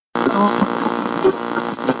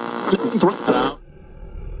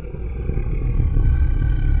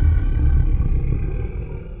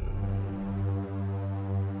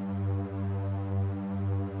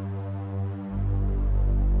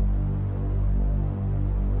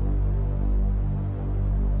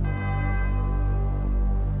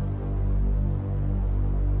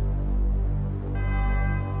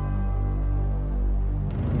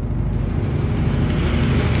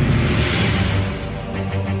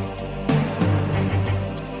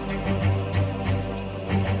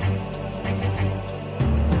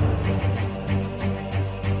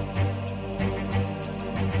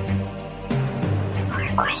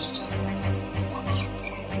Questions and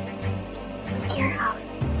answers with your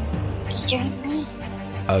host, Adrian Lee.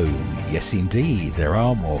 Oh, yes indeed, there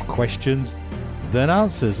are more questions than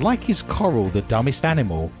answers, like is coral the dumbest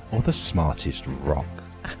animal or the smartest rock?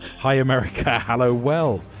 Hi America, hello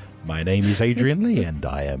world. My name is Adrian Lee and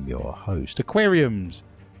I am your host. Aquariums,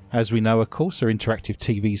 as we know, of course, are interactive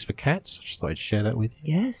TVs for cats. I just thought I'd share that with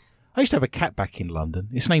you. Yes. I used to have a cat back in London.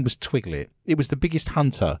 Its name was Twiglet. It was the biggest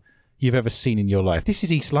hunter you've ever seen in your life. This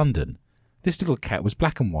is East London. This little cat was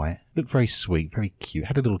black and white, looked very sweet, very cute,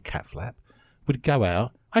 had a little cat flap. Would go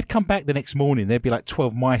out. I'd come back the next morning, there'd be like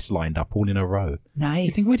 12 mice lined up all in a row. Nice.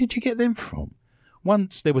 You think, where did you get them from?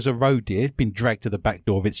 Once there was a roe deer, had been dragged to the back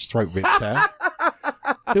door with its throat ripped out.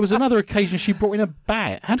 There was another occasion she brought in a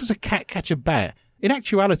bat. How does a cat catch a bat? In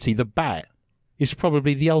actuality, the bat is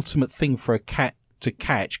probably the ultimate thing for a cat to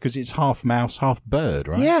catch because it's half mouse, half bird,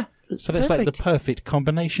 right? Yeah. So that's like the perfect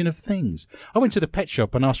combination of things. I went to the pet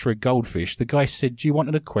shop and asked for a goldfish. The guy said, do you want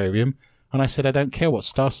an aquarium? And I said, I don't care what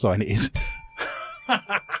star sign it is.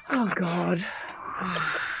 Oh, God.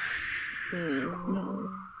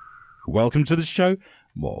 Welcome to the show.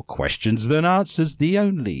 More questions than answers. The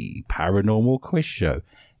only paranormal quiz show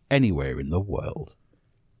anywhere in the world.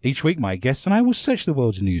 Each week, my guests and I will search the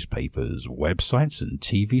world's newspapers, websites, and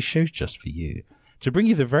TV shows just for you, to bring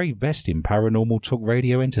you the very best in paranormal talk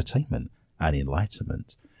radio entertainment and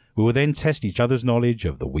enlightenment. We will then test each other's knowledge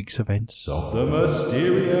of the week's events of the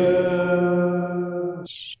mysterious,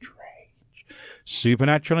 strange,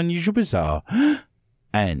 supernatural, unusual, bizarre,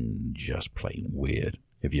 and just plain weird.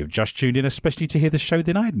 If you have just tuned in especially to hear the show,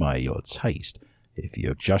 then I admire your taste. If you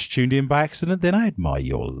have just tuned in by accident, then I admire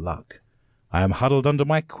your luck. I am huddled under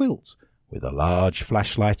my quilt with a large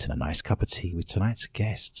flashlight and a nice cup of tea with tonight's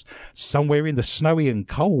guests, somewhere in the snowy and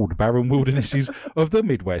cold barren wildernesses of the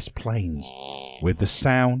Midwest Plains, with the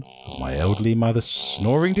sound of my elderly mother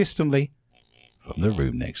snoring distantly from the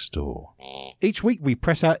room next door. Each week we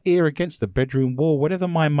press our ear against the bedroom wall, whatever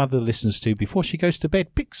my mother listens to before she goes to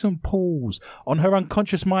bed, picks and pulls. On her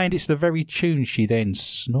unconscious mind, it's the very tune she then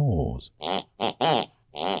snores.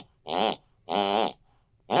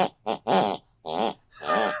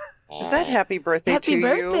 Is that happy birthday to you?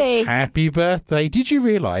 Happy birthday. Happy birthday. Did you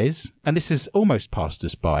realise, and this has almost passed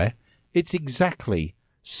us by, it's exactly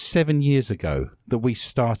 7 years ago that we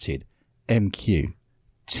started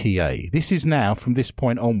MQTA. This is now, from this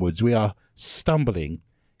point onwards, we are stumbling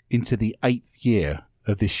into the 8th year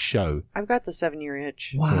of this show. I've got the 7-year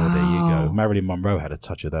itch. Wow. Oh, there you go. Marilyn Monroe had a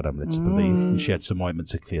touch of that, I'm led to believe, and she had some ointment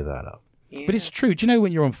to clear that up. Yeah. But it's true. Do you know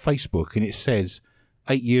when you're on Facebook and it says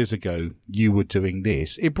 8 years ago you were doing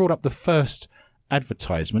this? It brought up the first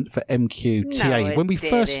advertisement for MQTA. No, it when we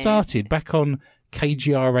first didn't. started back on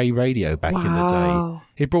KGRA radio back in the day,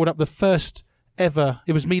 it brought up the first ever.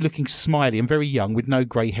 It was me looking smiley and very young with no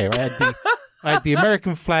grey hair. I had the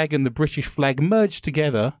American flag and the British flag merged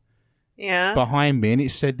together Yeah. behind me, and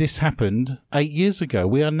it said this happened 8 years ago.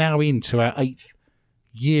 We are now into our 8th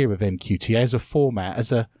year of MQTA as a format,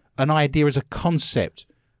 as an idea, as a concept.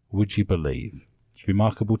 Would you believe? It's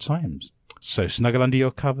remarkable times. So snuggle under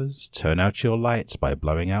your covers, turn out your lights by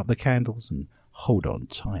blowing out the candles, and hold on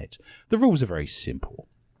tight. The rules are very simple.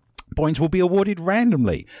 Points will be awarded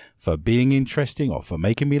randomly for being interesting or for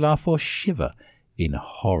making me laugh or shiver in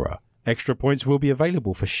horror. Extra points will be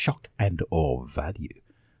available for shock and or value.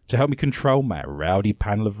 To help me control my rowdy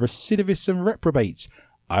panel of recidivists and reprobates,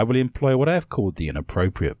 I will employ what I have called the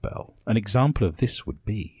inappropriate bell. An example of this would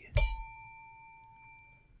be: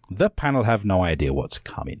 the panel have no idea what's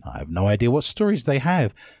coming. I have no idea what stories they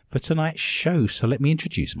have for tonight's show, so let me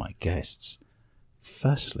introduce my guests.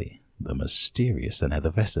 Firstly, the mysterious and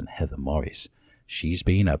effervescent Heather Morris. She's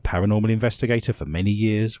been a paranormal investigator for many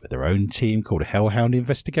years with her own team called Hellhound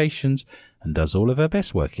Investigations and does all of her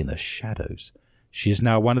best work in the shadows. She is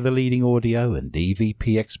now one of the leading audio and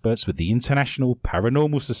EVP experts with the International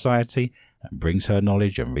Paranormal Society and brings her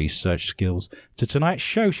knowledge and research skills to tonight's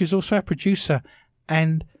show. She's also a producer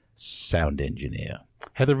and sound engineer.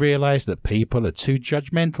 Heather realised that people are too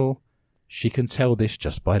judgmental She can tell this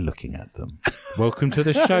just by looking at them. Welcome to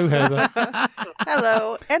the show, Heather.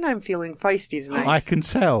 Hello, and I'm feeling feisty tonight. I can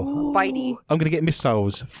tell. Bitey. I'm going to get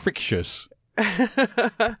missiles. Frictious.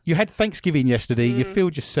 You had Thanksgiving yesterday. You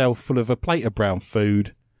filled yourself full of a plate of brown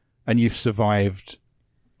food, and you've survived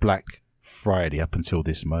Black Friday up until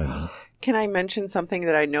this moment. Can I mention something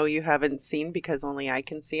that I know you haven't seen because only I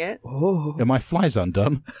can see it? Oh. Are my flies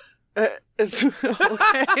undone? Okay.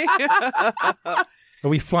 Are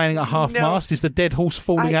we flying at half-mast? Is the dead horse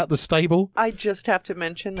falling out the stable? I just have to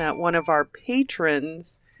mention that one of our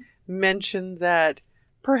patrons mentioned that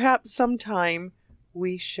perhaps sometime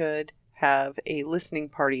we should have a listening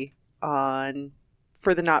party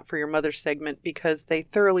for the Not For Your Mother segment because they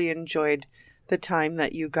thoroughly enjoyed the time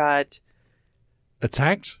that you got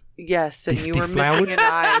Attacked? Yes, and you were Deflowered? missing an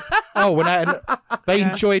eye. Oh, they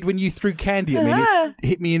enjoyed when you threw candy at me and it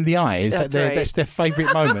hit me in the eye. Is That's that right. that's their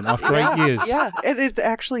favourite moment after 8 years? Yeah, and it's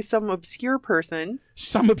actually some obscure person.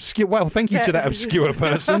 Some obscure... Well, thank you to that obscure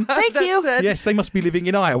person. Thank you. Said Yes, they must be living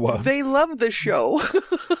in Iowa. they love the show.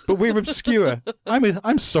 But we're obscure.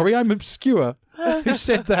 I'm sorry, I'm obscure. Who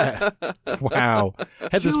said that? Wow.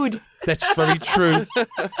 Dude. That's very true.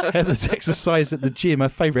 Heather's exercise at the gym. Her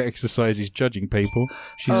favourite exercise is judging people.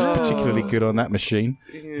 She's particularly good on that machine.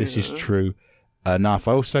 Yeah. This is true enough.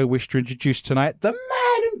 I also wish to introduce tonight the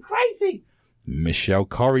mad and crazy Michelle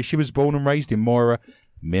Corrie. She was born and raised in Moira,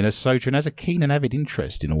 Minnesota, and has a keen and avid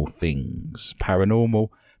interest in all things paranormal.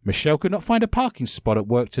 Michelle could not find a parking spot at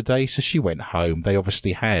work today, so she went home. They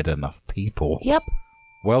obviously had enough people. Yep.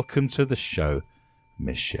 Welcome to the show,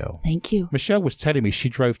 Michelle. Thank you. Michelle was telling me she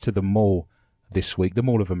drove to the mall this week, the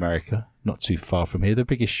Mall of America, not too far from here, the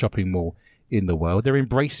biggest shopping mall in the world. They're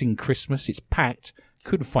embracing Christmas. It's packed.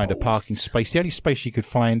 Couldn't find a parking space. The only space she could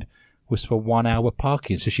find was for 1 hour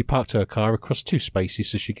parking, so she parked her car across 2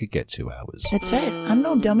 spaces so she could get 2 hours. That's right. I'm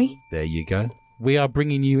no dummy. There you go. We are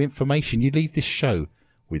bringing you information. You leave this show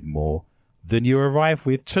with more than you arrive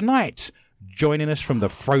with. Tonight, joining us from the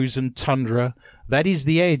frozen tundra, that is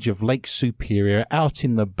the edge of Lake Superior, out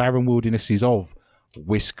in the barren wildernesses of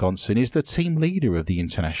Wisconsin, is the team leader of the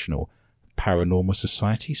International Paranormal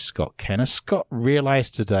Society, Scott Kenner. Scott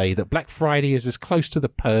realised today that Black Friday is as close to the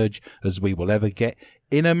purge as we will ever get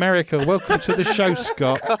in America. Welcome to the show,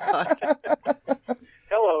 Scott.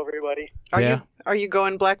 Hello, everybody. Are you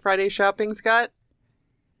going Black Friday shopping, Scott?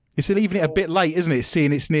 It's leaving it a bit late, isn't it?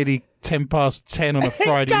 Seeing it's nearly 10 past 10 on a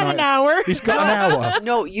Friday Got night. an hour. It's got an hour.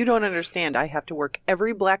 No, you don't understand. I have to work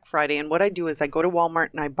every Black Friday, and what I do is I go to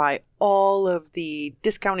Walmart and I buy all of the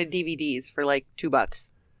discounted DVDs for like $2.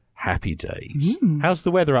 Happy days. How's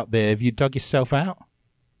the weather up there? Have you dug yourself out?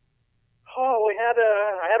 Oh,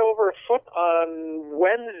 I had over a foot on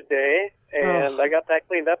Wednesday, and I got that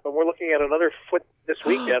cleaned up, and we're looking at another foot this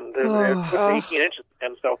weekend. It's 18 inches,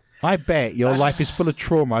 and so... I bet your life is full of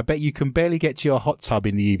trauma. I bet you can barely get to your hot tub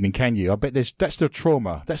in the evening, can you? I bet that's the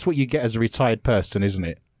trauma. That's what you get as a retired person, isn't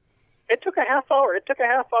it? It took a half hour. It took a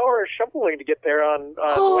half hour of shoveling to get there on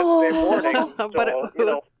Wednesday morning. So,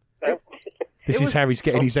 But This is how he's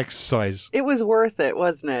getting his exercise. it was worth it,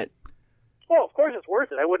 wasn't it? Well, of course it's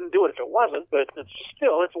worth it. I wouldn't do it if it wasn't, but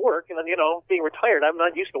it's work. And then, being retired, I'm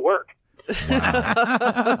not used to work.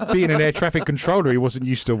 Being an air traffic controller, he wasn't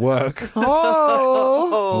used to work.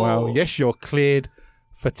 Oh. Well, yes, you're cleared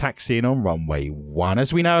for taxiing on runway 1.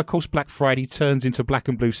 As we know, of course, Black Friday turns into Black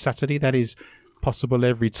and Blue Saturday. That is possible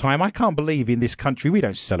every time. I can't believe in this country we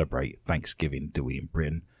don't celebrate Thanksgiving, do we, in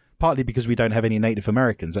Britain? Partly because we don't have any Native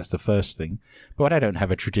Americans. That's the first thing. But I don't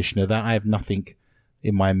have a tradition of that. I have nothing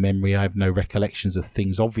in my memory. I have no recollections of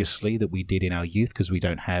things, obviously, that we did in our youth because we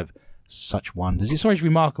don't have such wonders. It's always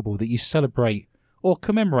remarkable that you celebrate or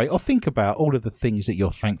commemorate or think about all of the things that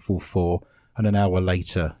you're thankful for, and an hour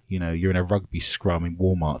later, you're in a rugby scrum in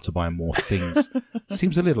Walmart to buy more things.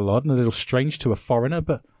 Seems a little odd and a little strange to a foreigner,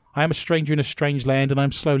 but I am a stranger in a strange land, and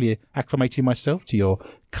I'm slowly acclimating myself to your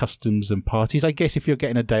customs and parties. I guess if you're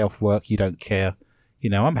getting a day off work, you don't care.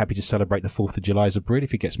 I'm happy to celebrate the 4th of July as a Brit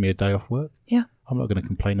if it gets me a day off work. Yeah. I'm not going to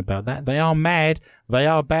complain about that. They are mad, they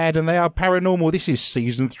are bad, and they are paranormal. This is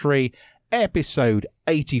Season 3, Episode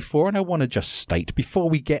 84, and I want to just state, before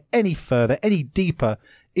we get any further, any deeper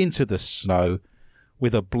into the snow,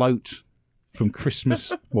 with a bloat from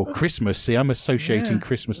Christmas, Christmas, see, I'm associating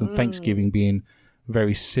Christmas and Thanksgiving being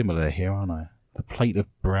very similar here, aren't I? The plate of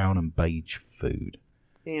brown and beige food.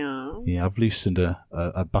 Yeah. Yeah, I've loosened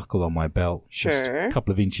a buckle on my belt. Sure. Just a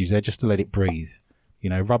couple of inches there just to let it breathe.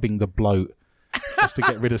 Rubbing the bloat just to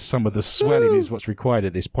get rid of some of the swelling is what's required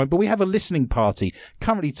at this point. But we have a listening party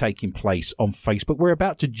currently taking place on Facebook. We're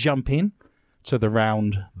about to jump in to the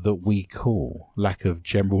round that we call Lack of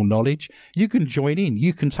General Knowledge. You can join in.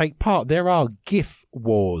 You can take part. There are GIF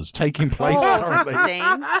wars taking place currently.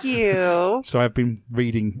 Thank you. So I've been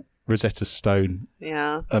reading Rosetta Stone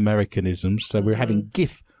Americanisms. So we're having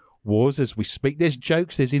GIF wars as we speak. There's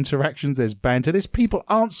jokes, there's interactions, there's banter, there's people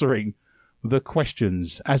answering the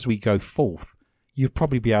questions as we go forth. You'd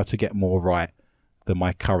probably be able to get more right than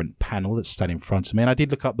my current panel that's standing in front of me. And I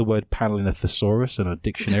did look up the word panel in a thesaurus and a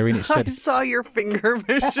dictionary, and it said... I saw your finger,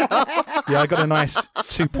 Michelle. Yeah, I got a nice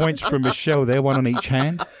 2 points from Michelle there, one on each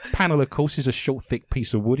hand. Panel, of course, is a short, thick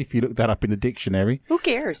piece of wood, if you look that up in the dictionary. Who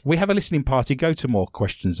cares? We have a listening party. Go to More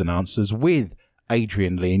Questions and Answers with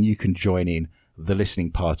Adrian Lee, and you can join in the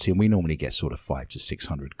listening party. And we normally get sort of 500 to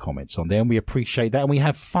 600 comments on there, and we appreciate that. And we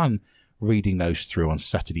have fun reading those through on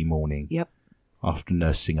Saturday morning. Yep. After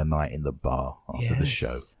nursing a night in the bar after the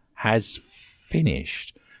show has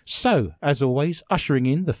finished. So, as always, ushering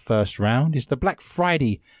in the first round is the Black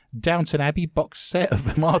Friday Downton Abbey box set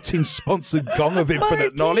of Martin's sponsored Gong of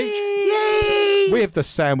Infinite Knowledge. Yay! With the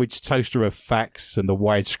sandwich toaster of facts and the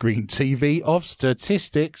widescreen TV of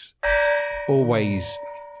statistics. Always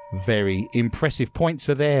very impressive. Points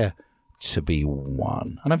are there to be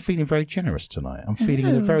won. And I'm feeling very generous tonight. I'm feeling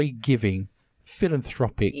in a very giving,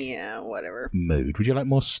 philanthropic mood. Would you like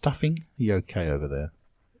more stuffing? Are you okay over there?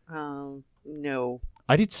 No.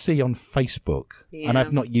 I did see on Facebook, and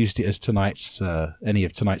I've not used it as tonight's any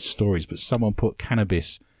of tonight's stories, but someone put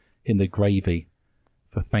cannabis in the gravy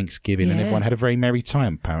for Thanksgiving, and everyone had a very merry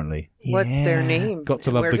time, apparently. What's their name? Got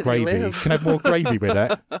to love the gravy. You can have more gravy with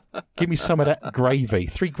that. Give me some of that gravy.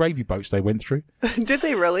 3 gravy boats they went through. Did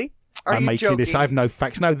they really? I'm making this. I have no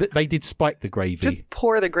facts. No, they did spike the gravy. Just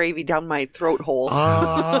pour the gravy down my throat hole.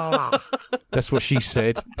 That's what she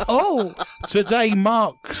said. Oh. Today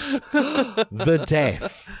marks the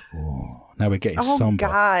death. Oh, now we're getting somber.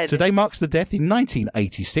 God. Today marks the death in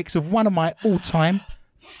 1986 of one of my all-time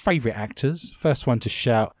favourite actors. First one to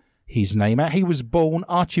shout his name out. He was born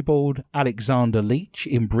Archibald Alexander Leach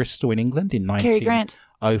in Bristol in England in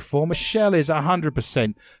 1904. Michelle is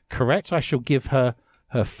 100% correct. I shall give her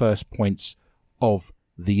first points of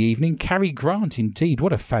the evening. Cary Grant, indeed.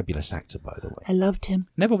 What a fabulous actor, by the way. I loved him.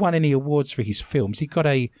 Never won any awards for his films. He got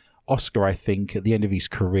a Oscar, I think, at the end of his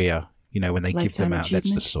career. You know, when they give them out,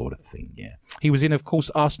 that's the sort of thing, He was in, of course,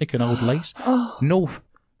 Arsenic and Old Lace. North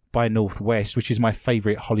by Northwest, which is my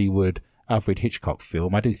favourite Hollywood Alfred Hitchcock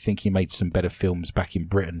film. I do think he made some better films back in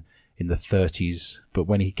Britain in the 30s. But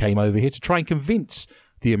when he came over here to try and convince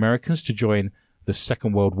the Americans to join the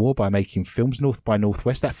Second World War by making films, North by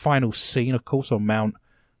Northwest. That final scene, of course, on Mount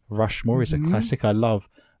Rushmore is a classic. I love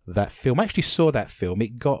that film. I actually saw that film.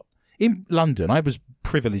 It got in London. I was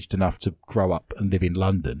privileged enough to grow up and live in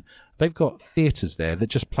London. They've got theatres there that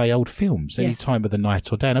just play old films any time of the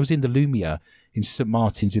night or day. And I was in the Lumiere in St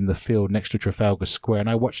Martin's in the Field next to Trafalgar Square, and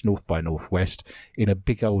I watched North by Northwest in a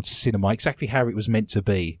big old cinema, exactly how it was meant to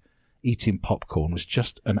be. Eating popcorn was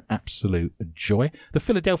just an absolute joy. The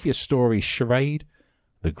Philadelphia Story, Charade,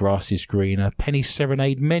 The Grass is Greener, Penny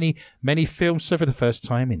Serenade, many, many films. So for the first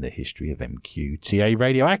time in the history of MQTA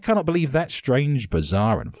Radio, I cannot believe that strange,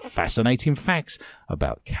 bizarre and fascinating facts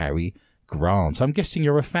about Cary Grant. I'm guessing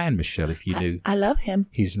you're a fan, Michelle, if you knew I love him.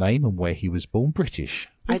 His name and where he was born. British.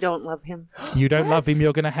 I don't love him. You don't love him?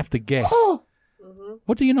 You're going to have to guess. Oh.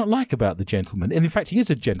 What do you not like about the gentleman? And in fact, he is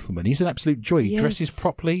a gentleman. He's an absolute joy. He dresses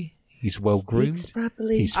properly. He's well groomed.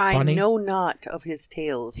 He's funny. I know not of his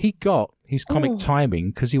tales. He got his comic timing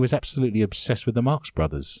because he was absolutely obsessed with the Marx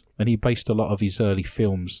Brothers, and he based a lot of his early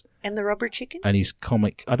films. And the Rubber Chicken? And his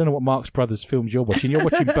comic. I don't know what Marx Brothers films you're watching. You're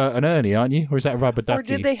watching Bert and Ernie, aren't you? Or is that Rubber Ducky? Or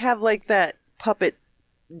did they have like that puppet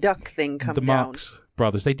duck thing come the down? Marx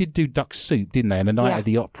Brothers. They did do Duck Soup, didn't they? And A Night at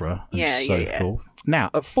the Opera and so forth. Now,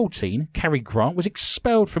 at 14, Cary Grant was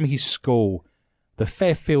expelled from his school, the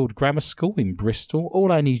Fairfield Grammar School in Bristol.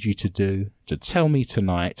 All I need you to do to tell me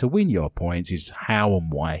tonight to win your points is how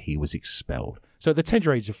and why he was expelled. So at the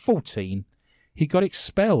tender age of 14, he got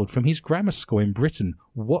expelled from his grammar school in Britain.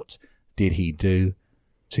 What did he do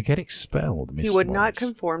to get expelled, Miss He would Morris? not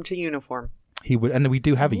conform to uniform. He would, and we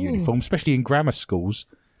do have a uniform, especially in grammar schools.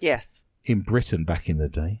 Yes. In Britain back in the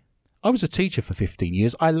day. I was a teacher for 15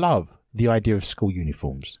 years. I love the idea of school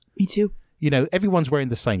uniforms. Me too. You know, everyone's wearing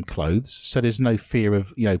the same clothes, so there's no fear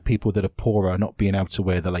of, you know, people that are poorer not being able to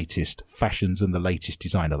wear the latest fashions and the latest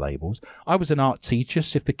designer labels. I was an art teacher,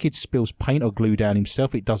 so if the kid spills paint or glue down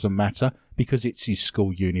himself, it doesn't matter because it's his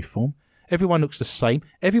school uniform. Everyone looks the same.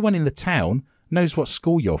 Everyone in the town knows what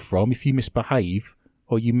school you're from if you misbehave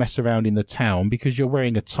or you mess around in the town because you're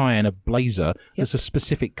wearing a tie and a blazer that's a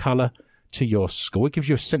specific colour to your school. It gives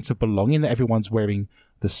you a sense of belonging that everyone's wearing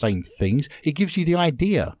the same things. It gives you the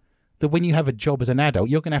idea that when you have a job as an adult,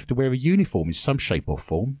 you're going to have to wear a uniform in some shape or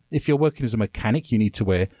form. If you're working as a mechanic, you need to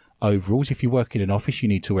wear overalls. If you work in an office, you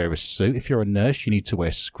need to wear a suit. If you're a nurse, you need to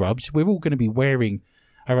wear scrubs. We're all going to be wearing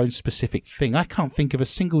our own specific thing. I can't think of a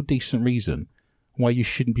single decent reason why you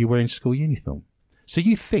shouldn't be wearing school uniform. So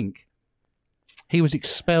you think he was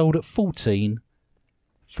expelled at 14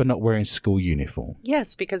 for not wearing school uniform?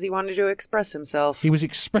 Yes, because he wanted to express himself. He was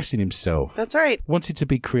expressing himself. That's right. Wanted to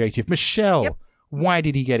be creative. Michelle, Yep. Why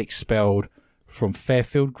did he get expelled from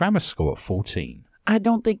Fairfield Grammar School at 14? I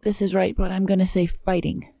don't think this is right, but I'm going to say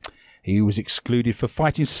fighting. He was excluded for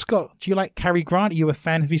fighting. Scott, do you like Cary Grant? Are you a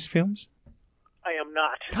fan of his films? I am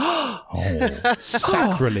not. Oh,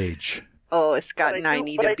 sacrilege. Oh, Scott and I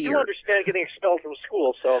need but a I do beer. understand getting expelled from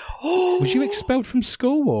school, so... Was you expelled from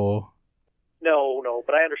school, or...? No,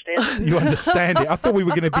 but I understand. You understand it. I thought we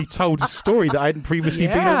were going to be told a story that I hadn't previously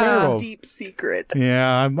been aware of. Deep secret. Yeah,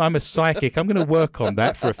 I'm a psychic. I'm going to work on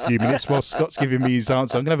that for a few minutes while Scott's giving me his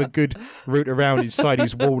answer. I'm going to have a good route around inside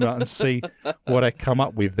his walnut and see what I come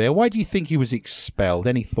up with there. Why do you think he was expelled?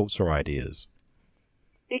 Any thoughts or ideas?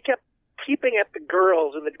 He kept peeping at the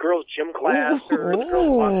girls in the girls' gym class or the girls'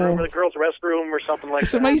 locker room or the girls' restroom or something like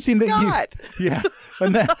It's that. amazing that Scott. you... Yeah.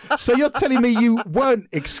 And that, so you're telling me you weren't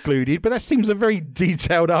excluded, but that seems a very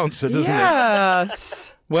detailed answer, doesn't it?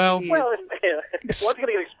 Yes. Well, Jeez. Well, if one's going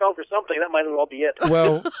to get expelled for something, that might as well be it.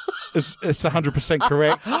 well, it's 100%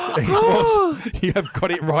 correct. It was. You have got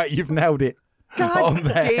it right. You've nailed it. God On the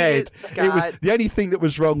dang head. it, Scott. The only thing that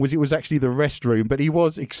was wrong was it was actually the restroom, but he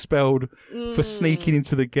was expelled for sneaking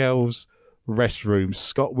into the girls' restroom.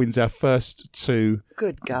 Scott wins our first 2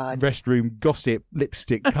 Good God. restroom gossip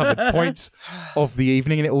lipstick covered points of the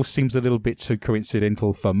evening, and it all seems a little bit too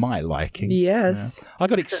coincidental for my liking. Yes. Yeah. I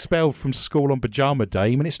got expelled from school on pajama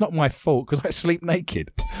day, and it's not my fault because I sleep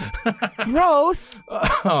naked. Gross.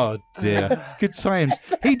 Oh dear. Good times.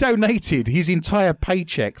 He donated his entire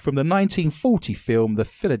paycheck from the 1940 film The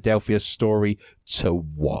Philadelphia Story to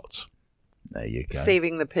what? There you go.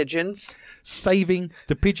 Saving the pigeons. Saving.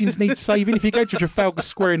 The pigeons need saving. If you go to Trafalgar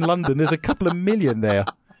Square in London, there's a couple of million there.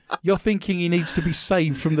 You're thinking he needs to be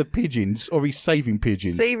saved from the pigeons, or he's saving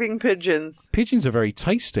pigeons? Saving pigeons. Pigeons are very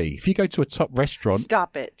tasty. If you go to a top restaurant,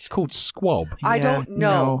 Stop it. it's called squab. I Yeah, don't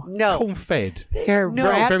know. No. Corn-fed. They're No.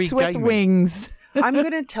 Very rats with gamey. wings. I'm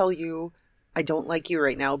going to tell you, I don't like you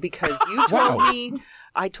right now because you told Wow. me,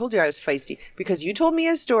 I told you I was feisty, because you told me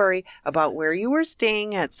a story about where you were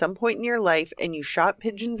staying at some point in your life and you shot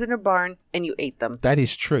pigeons in a barn and you ate them. That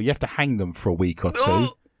is true. You have to hang them for a week or two. Ugh.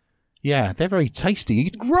 Yeah, they're very tasty.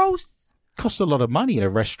 It Gross. costs a lot of money in a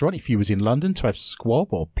restaurant if you was in London to have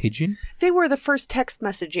squab or pigeon. They were the first text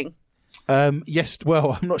messaging. Yes,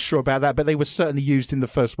 well, I'm not sure about that, but they were certainly used in the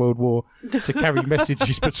First World War to carry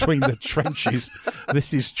messages between the trenches.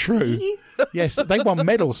 This is true. Yes, they won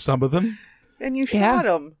medals, some of them. And you Yeah. shot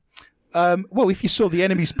them. Well, if you saw the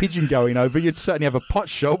enemy's pigeon going over, you'd certainly have a pot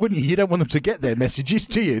shot, wouldn't you? You don't want them to get their messages,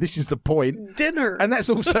 do you? This is the point. Dinner And that's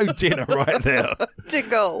also dinner right there. to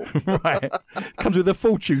go. Right. Comes with a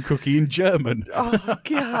fortune cookie in German. Oh,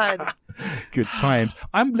 God. Good times.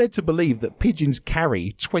 I'm led to believe that pigeons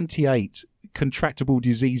carry 28 contractable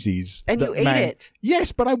diseases. And that you ate it.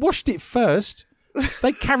 Yes, but I washed it first.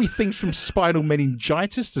 They carry things from spinal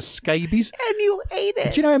meningitis to scabies. And you ate Do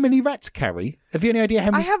it. you know how many rats carry? Have you any idea how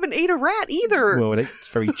I many? haven't ate a rat either. Well, it's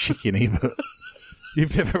very chickeny, but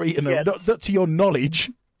you've never eaten Yeah. not to your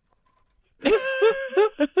knowledge.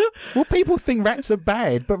 Well, people think rats are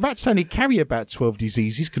bad, but rats only carry about 12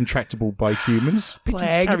 diseases contractable by humans. Pigeons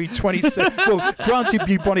Plague. carry 27. Well, granted,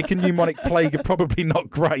 bubonic and pneumonic plague are probably not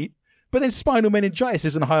great, but then spinal meningitis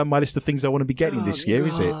isn't high on my list of things I want to be getting Oh, this year,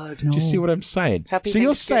 is it? God. Do you see what I'm saying? Happy So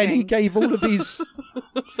you're saying he Thanksgiving. gave all of his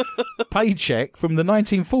paycheck from the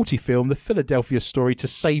 1940 film The Philadelphia Story to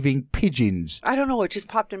saving pigeons, I don't know. It just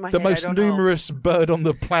popped in my the head. I most don't know. numerous bird on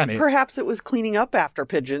the planet. Perhaps it was cleaning up after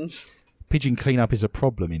pigeons. Pigeon cleanup is a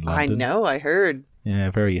problem in I London. know. I heard.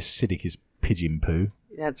 Yeah, very acidic is pigeon poo.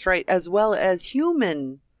 That's right. As well as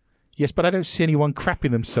human. Yes, but I don't see anyone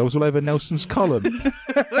crapping themselves all over Nelson's column. You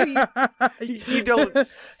don't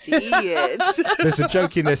see it. There's a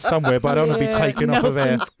joke in there somewhere, but I don't want to be taken off of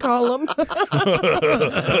air. Nelson's column. Give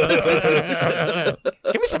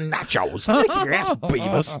me some nachos. Your ass,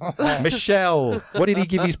 Beavis. Michelle, what did he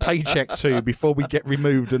give his paycheck to before we get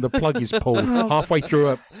removed and the plug is pulled halfway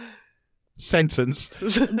through a sentence?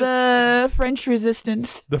 The French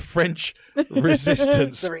resistance. The French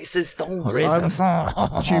resistance. The racist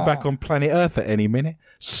I'm due back on planet Earth at any minute.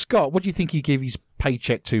 Scott, what do you think he gave his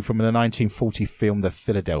paycheck to from the 1940 film The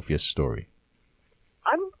Philadelphia Story?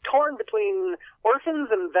 I'm torn between orphans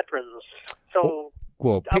and veterans. So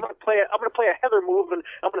Well, I'm going to play a Heather move, and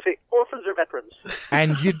I'm going to say orphans or veterans.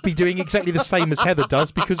 and you'd be doing exactly the same as Heather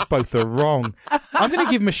does because both are wrong. I'm going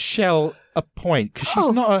to give Michelle a point because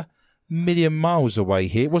she's not a million miles away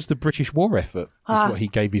here. It was the British war effort, is what he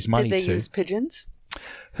gave his money to. Did they use pigeons?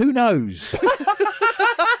 Who knows?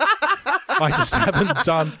 I just haven't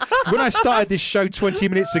done. When I started this show 20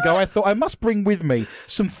 minutes ago, I thought I must bring with me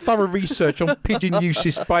some thorough research on pigeon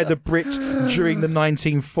uses by the Brits during the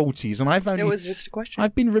 1940s, and It was just a question.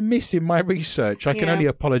 I've been remiss in my research. I can only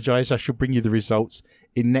apologise. I shall bring you the results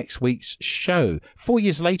in next week's show. 4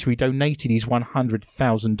 years later, he donated his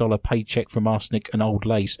 $100,000 paycheck from arsenic and old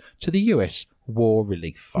lace to the US War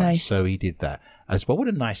Relief Fund. Nice. So he did that as well. What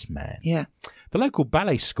a nice man. Yeah. The local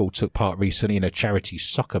ballet school took part recently in a charity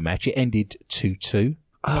soccer match. It ended 2-2.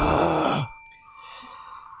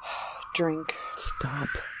 Drink. Stop.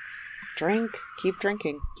 Drink. Keep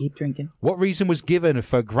drinking. Keep drinking. What reason was given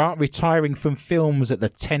for Grant retiring from films at the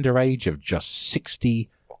tender age of just 62?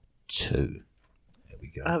 There we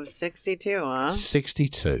go. Of 62, huh?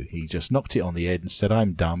 62. He just knocked it on the head and said,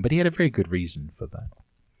 I'm done. But he had a very good reason for that.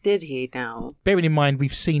 Did he now? Bearing in mind,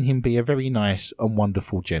 we've seen him be a very nice and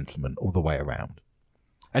wonderful gentleman all the way around.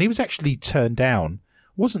 And he was actually turned down.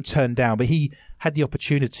 Wasn't turned down, but he had the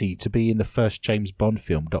opportunity to be in the first James Bond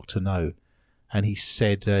film, Dr. No. And he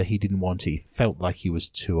said he didn't want it. He felt like he was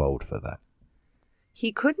too old for that.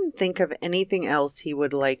 He couldn't think of anything else he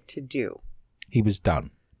would like to do. He was done.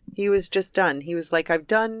 He was just done. He was like, I've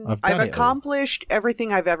accomplished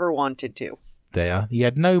everything I've ever wanted to. There. He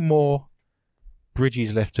had no more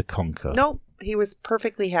bridges left to conquer. Nope. He was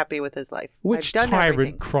perfectly happy with his life. Which I've done tyrant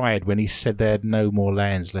everything. cried when he said they had no more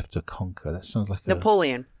lands left to conquer? That sounds like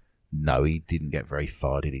Napoleon. No, he didn't get very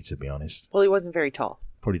far, did he, to be honest? Well, he wasn't very tall.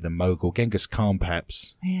 Probably the Mogul. Genghis Khan,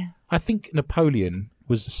 perhaps. Yeah. I think Napoleon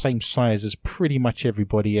was the same size as pretty much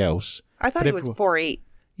everybody else. I thought he was 4'8".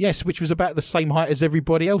 Yes, which was about the same height as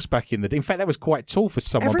everybody else back in the day. In fact, that was quite tall for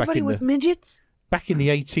someone Everybody back in was midgets? Back in the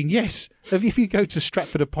 18... Yes. If you go to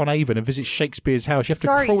Stratford-upon-Avon and visit Shakespeare's house, you have to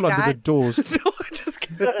crawl Scott. under the doors. No, I'm just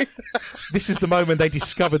kidding. This is the moment they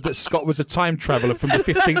discovered that Scott was a time traveller from the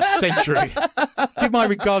 15th century. Give my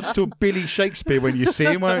regards to Billy Shakespeare when you see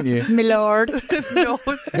him, won't you? My lord. No,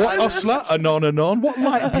 Scott. What ostler? Anon, anon. What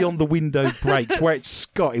light beyond the window breaks? Where it's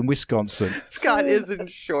Scott in Wisconsin. Scott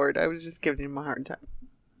isn't short. I was just giving him a hard time.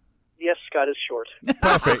 Yes, Scott is short.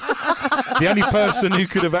 Perfect. The only person who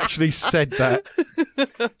could have actually said that.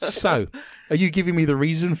 So, are you giving me the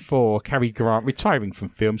reason for Cary Grant retiring from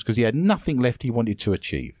films because he had nothing left he wanted to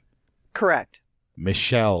achieve? Correct.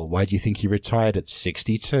 Michelle, why do you think he retired at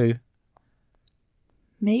 62?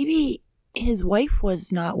 Maybe his wife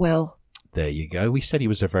was not well. There you go. We said he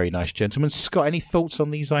was a very nice gentleman. Scott, any thoughts on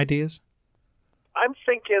these ideas? I'm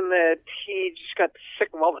thinking that he just got sick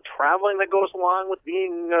of all the traveling that goes along with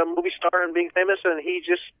being a movie star and being famous, and he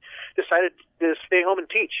just decided to stay home and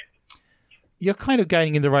teach. You're kind of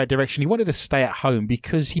going in the right direction. He wanted to stay at home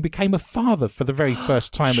because he became a father for the very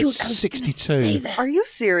first time at 62. Are you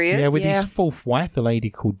serious? Yeah, with his fourth wife, a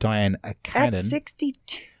lady called Diane Cannon. At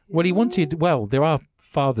 62? Well, he wanted... Well, there are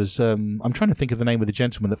fathers... I'm trying to think of the name of the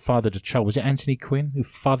gentleman that fathered a child. Was it Anthony Quinn who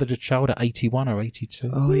fathered a child at 81 or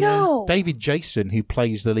 82? Oh, yeah. No. David Jason, who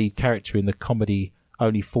plays the lead character in the comedy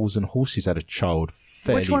Only Fools and Horses, had a child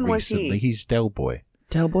fairly Which one was recently. he? He's Del Boy.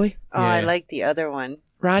 Del Boy. Oh, I like the other one.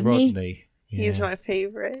 Rodney. He's Yeah. my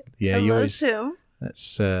favorite. Yeah, I you love always- him.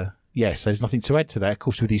 That's yes. There's nothing to add to that. Of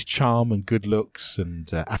course, with his charm and good looks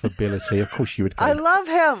and affability, of course you would I love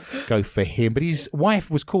him. go for him. But his wife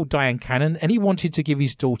was called Diane Cannon, and he wanted to give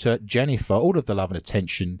his daughter Jennifer all of the love and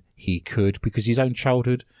attention he could because his own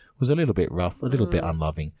childhood was a little bit rough, a little bit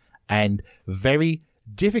unloving, and very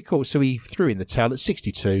difficult. So he threw in the towel at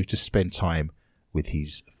 62 to spend time with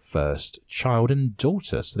his first child and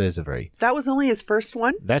daughter. So there's a very... That was only his first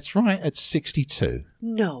one? That's right, at 62.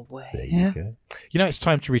 No way. There you go. You know, it's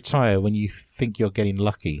time to retire when you think you're getting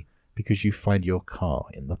lucky because you find your car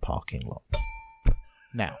in the parking lot.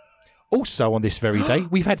 Now, also on this very day,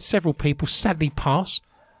 we've had several people sadly pass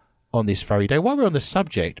on this very day. While we're on the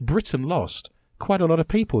subject, Britain lost quite a lot of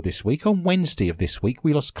people this week. On Wednesday of this week,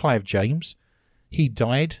 we lost Clive James. He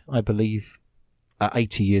died, I believe, at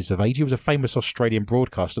 80 years of age. He was a famous Australian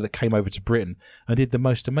broadcaster that came over to Britain and did the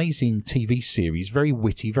most amazing TV series, very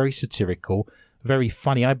witty, very satirical, very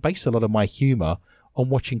funny. I based a lot of my humour on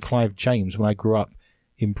watching Clive James when I grew up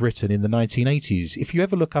in Britain in the 1980s. If you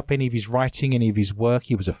ever look up any of his writing, any of his work,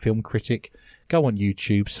 he was a film critic. Go on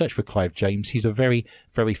YouTube, search for Clive James. He's a very,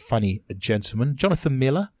 very funny gentleman. Jonathan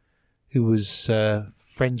Miller, who was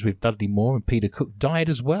friends with Dudley Moore and Peter Cook, died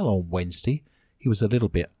as well on Wednesday. He was a little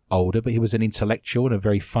bit older, but he was an intellectual and a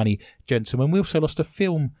very funny gentleman. We also lost a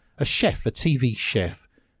chef, a TV chef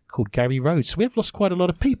called Gary Rhodes. So we have lost quite a lot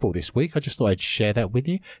of people this week. I just thought I'd share that with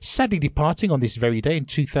you. Sadly departing on this very day in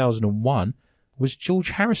 2001 was George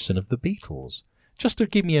Harrison of the Beatles. Just to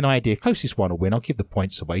give me an idea, closest one will win. I'll give the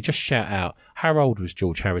points away. Just shout out, how old was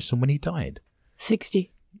George Harrison when he died?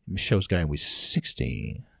 60. Michelle's going with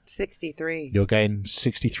 60. 63. You're going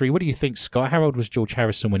 63. What do you think, Scott? How old was George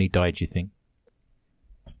Harrison when he died, do you think?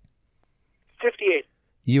 58.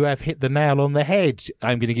 You have hit the nail on the head.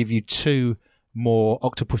 I'm going to give you 2 more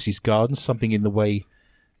Octopussy's Garden, something in the way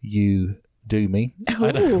you do me.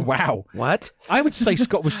 Wow. What? I would say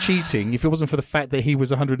Scott was cheating if it wasn't for the fact that he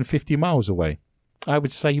was 150 miles away. I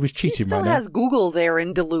would say he was cheating He still right now. has Google there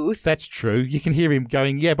in Duluth. That's true. You can hear him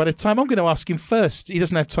going, yeah, by the time I'm going to ask him first, he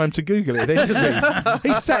doesn't have time to Google it then, does he?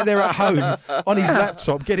 He's sat there at home on his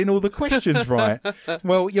laptop getting all the questions right.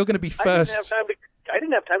 Well, you're going to be first. I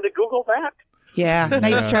didn't have time to Google that. Yeah,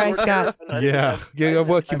 nice try, Scott. Yeah, you're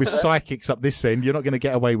working with psychics up this end. You're not going to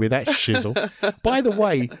get away with that shizzle. By the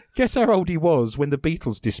way, guess how old he was when the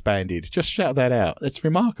Beatles disbanded? Just shout that out. That's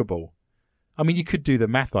remarkable. I mean, you could do the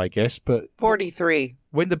math, I guess, but... 43.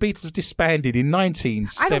 When the Beatles disbanded in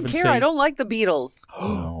 1917... I don't care. I don't like the Beatles.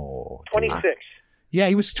 Oh, 26. Yeah,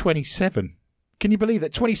 he was 27. Can you believe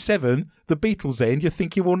that? 27, the Beatles end, you're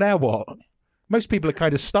thinking, well, now what? Most people are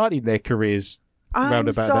kind of starting their careers around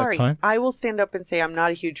about sorry. that time. I will stand up and say I'm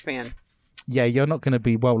not a huge fan. Yeah, you're not going to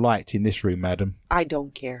be well liked in this room, madam. I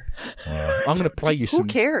don't care. I'm going to play you some... Who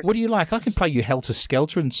cares? What do you like? I can play you Helter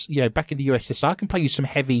Skelter and, back in the USSR, I can play you some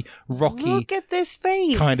heavy, rocky... Look at this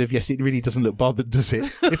face. Kind of, yes, it really doesn't look bothered, does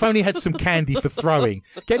it? If only had some candy for throwing.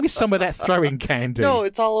 Get me some of that throwing candy. No,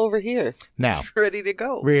 it's all over here. Now. It's ready to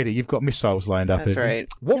go. Really, you've got missiles lined up. That's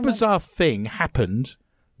right. What bizarre thing happened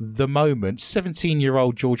the moment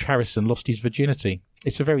 17-year-old George Harrison lost his virginity?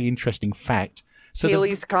 It's a very interesting fact. So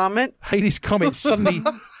Halley's Comet? Halley's Comet suddenly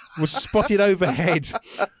was spotted overhead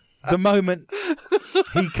the moment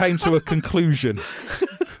he came to a conclusion.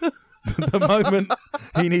 The moment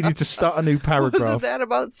he needed to start a new paragraph. Wasn't that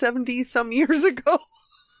about 70-some years ago?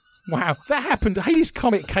 Wow, that happened. Halley's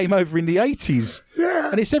Comet came over in the 80s.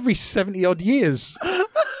 Yeah. And it's every 70-odd years.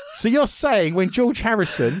 So you're saying when George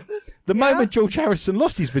Harrison, the moment George Harrison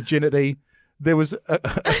lost his virginity, there was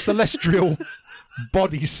a celestial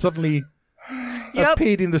body suddenly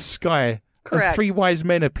appeared in the sky. Correct. And 3 wise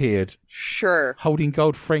men appeared. Sure. Holding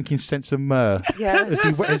gold, frankincense, and myrrh. Yes.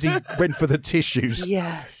 As he went for the tissues.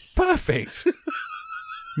 Yes. Perfect.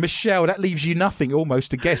 Michelle, that leaves you nothing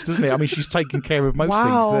almost to guess, doesn't it? I mean, she's taken care of most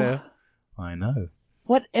things there. I know.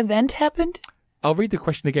 What event happened? I'll read the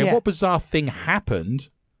question again. Yeah. What bizarre thing happened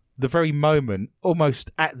the very moment,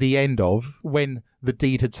 almost at the end of, when the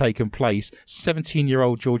deed had taken place,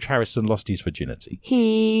 17-year-old George Harrison lost his virginity?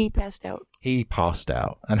 He passed out. He passed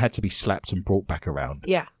out and had to be slapped and brought back around.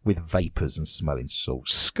 Yeah. With vapours and smelling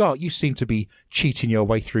salts. Scott, you seem to be cheating your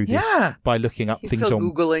way through this by looking up things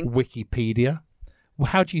on Wikipedia. Well,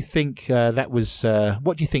 how do you think that was...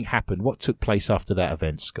 what do you think happened? What took place after that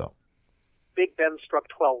event, Scott? Big Ben struck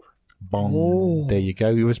 12. Bong. Oh. There you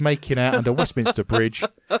go. He was making out under Westminster Bridge.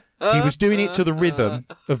 He was doing it to the rhythm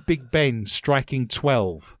of Big Ben striking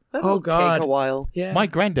 12. That'll take a while. Yeah. My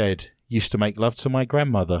granddad used to make love to my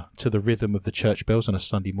grandmother to the rhythm of the church bells on a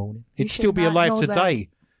Sunday morning. He'd still be alive today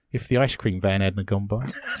if the ice cream van hadn't gone by.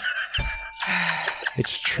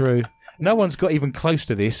 It's true. No one's got even close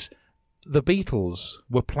to this. The Beatles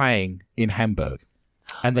were playing in Hamburg,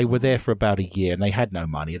 and they were there for about a year, and they had no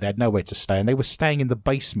money. They had nowhere to stay, and they were staying in the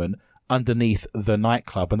basement underneath the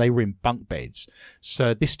nightclub, and they were in bunk beds.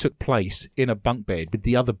 So this took place in a bunk bed with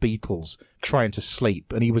the other Beatles trying to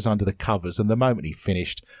sleep, and he was under the covers, and the moment he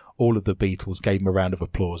finished, all of the Beatles gave him a round of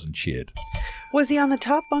applause and cheered. Was he on the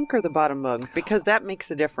top bunk or the bottom bunk? Because that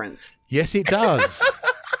makes a difference. Yes, it does.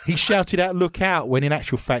 He shouted out, "Look out," when in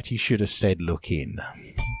actual fact he should have said, "Look in."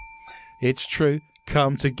 It's true.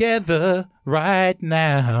 Come together right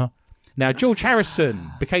now. Now, George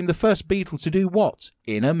Harrison became the first Beatle to do what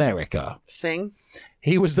in America? Sing?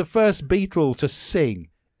 He was the first Beatle to sing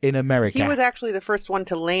in America. He was actually the first one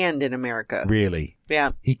to land in America. Really?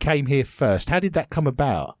 Yeah. He came here first. How did that come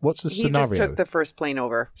about? What's the scenario? He just took the first plane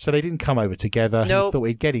over. So they didn't come over together. Nope. He thought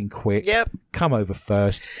he'd get in quick. Yep. Come over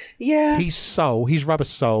first. Yeah. His rubber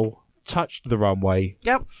soul touched the runway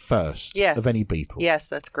first of any Beatle. Yes,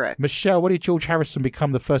 that's correct. Michelle, what did George Harrison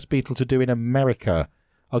become the first Beatle to do in America?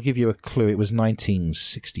 I'll give you a clue. It was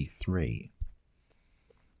 1963.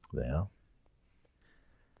 There.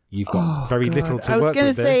 You've got very little to work with. I was going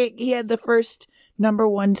to say he had the first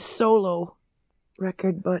 #1 solo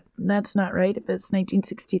record, but that's not right if it's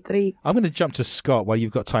 1963. I'm going to jump to Scott while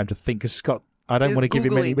you've got time to think, because Scott, I don't He's want to give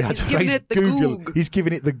him any... Googling. He's giving it the goog. He's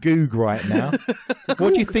giving it the goog right now.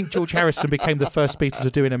 What do you think George Harrison became the first Beatle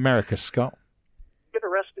to do in America, Scott? Get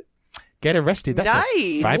arrested. Get arrested. That's Nice.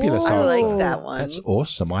 a fabulous I answer. like that one. That's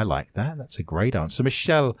awesome. I like that. That's a great answer.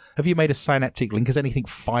 Michelle, have you made a synaptic link? Has anything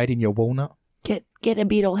fired in your walnut? Get a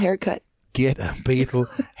Beatle haircut. Get a Beatle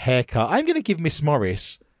haircut. I'm going to give Miss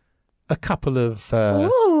Morris a couple of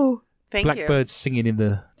Oh, Thank you. Blackbirds Singing in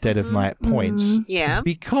the Dead of Night points. Yeah.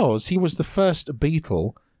 Because he was the first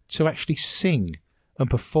Beatle to actually sing and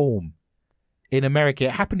perform in America.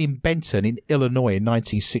 It happened in Benton, in Illinois, in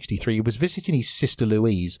 1963. He was visiting his sister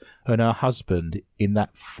Louise and her husband in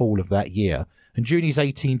that fall of that year. And during his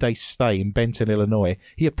 18-day stay in Benton, Illinois,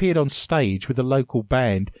 he appeared on stage with a local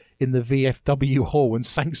band in the VFW hall and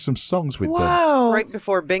sang some songs with them. wow. Right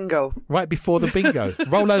before bingo. Right before the bingo.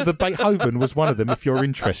 Roll Over Beethoven was one of them, if you're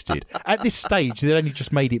interested. At this stage, they'd only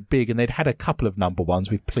just made it big, and they'd had a couple of number ones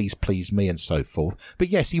with Please Please Me and so forth. But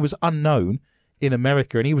yes, he was unknown in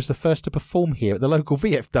America, and he was the first to perform here at the local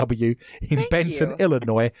VFW in Thank Benton, you.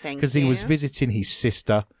 Illinois, Thank because he was you. visiting his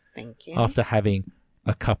sister Thank you. after having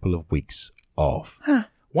a couple of weeks off. Huh.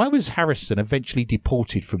 Why was Harrison eventually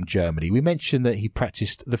deported from Germany? We mentioned that he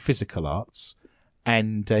practiced the physical arts,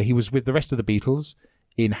 and he was with the rest of the Beatles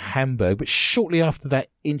in Hamburg, but shortly after that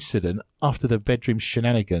incident, after the bedroom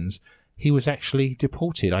shenanigans, he was actually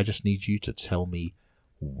deported. I just need you to tell me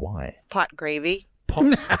why. Pot gravy.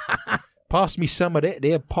 Pot. Pass me some of that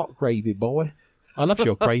there pot gravy, boy. I love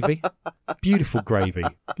your gravy. Beautiful gravy.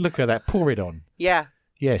 Look at that. Pour it on. Yeah.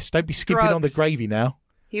 Yes, don't be skipping on the Drugs. gravy now.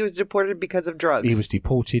 He was deported because of drugs. He was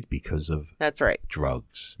deported because of That's right.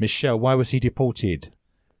 drugs. Michelle, why was he deported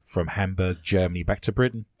from Hamburg, Germany, back to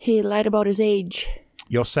Britain? He lied about his age.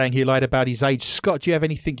 You're saying he lied about his age. Scott, do you have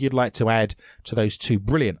anything you'd like to add to those two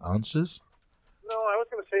brilliant answers? No, I was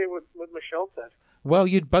going to say what Michelle said. Well,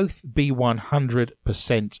 you'd both be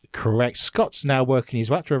 100% correct. Scott's now working his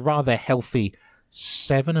way up to a rather healthy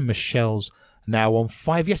 7, and Michelle's now on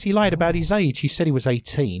 5. Yes, he lied about his age. He said he was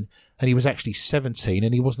 18, and he was actually 17,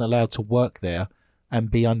 and he wasn't allowed to work there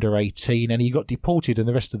and be under 18, and he got deported, and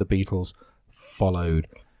the rest of the Beatles followed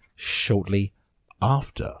shortly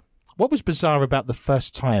after. What was bizarre about the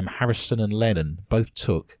first time Harrison and Lennon both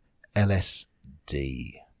took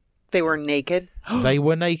LSD? They were naked. They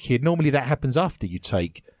were naked. Normally that happens after you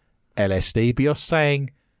take LSD, but you're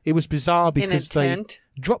saying it was bizarre In a because they tent.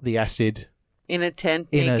 dropped the acid In a tent.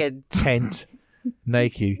 in Naked. a tent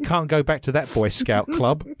naked. Can't go back to that Boy Scout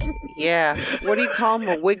club. Yeah. What do you call them?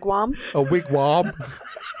 A wigwam? A wigwam.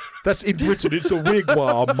 That's in Britain. It's a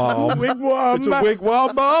wigwam, Mom. Wigwam. It's a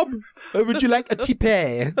wigwam, Mom. Would you like a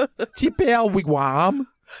tipper? Tipper wigwam.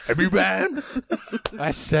 A wigwam.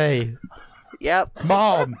 I say, Yep.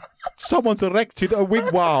 Mom, someone's erected a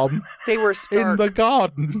wigwam They were in stark. the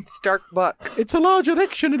garden. Stark buck. It's a large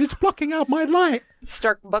erection and it's blocking out my light.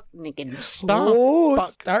 Stark buck naked. Stark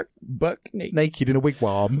buck Stark buck naked. naked in a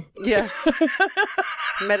wigwam. Yes.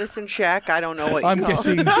 Medicine shack. I don't know what you I'm call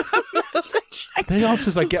guessing the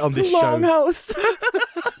answers I get on this show. Longhouse.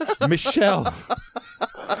 Michelle,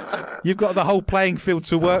 you've got the whole playing field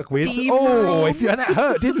to work with. Steam Oh, room. that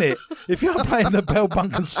hurt, didn't it? If you're playing the Bell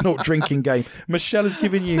Bunk and Snort drinking game, Michelle has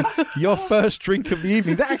given you your first drink of the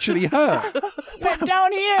evening. That actually hurt. Went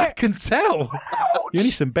down I here. can tell. You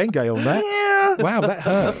need some Bengay on that. Yeah. Wow, that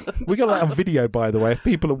hurt. We got that on video, by the way. If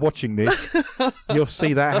people are watching this, you'll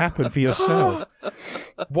see that happen for yourself.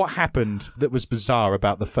 What happened that was bizarre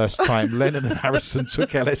about the first time Lennon and Harrison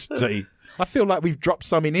took LSD? I feel like we've dropped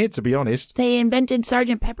some in here, to be honest. They invented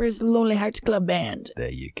Sgt. Pepper's Lonely Hearts Club Band. There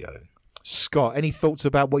you go. Scott, any thoughts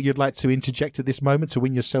about what you'd like to interject at this moment to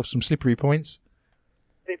win yourself some slippery points?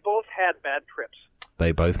 They both had bad trips.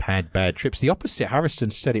 They both had bad trips. The opposite, Harrison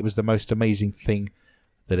said it was the most amazing thing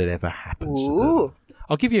that had ever happened to Ooh. them.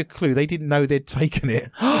 I'll give you a clue. They didn't know they'd taken it.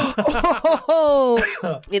 Oh,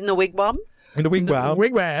 In the wigwam? In the wigwam.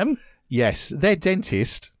 wigwam. Yes, their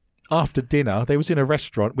dentist, after dinner, they was in a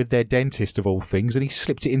restaurant with their dentist of all things, and he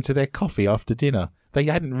slipped it into their coffee after dinner. They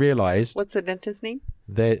hadn't realised What's the dentist's name?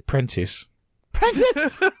 their apprentice.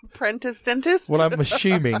 Prentice dentist? Well, I'm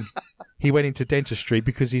assuming he went into dentistry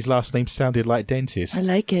because his last name sounded like dentist. I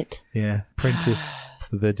like it. Yeah, Prentice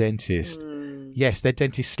the dentist. Yes, their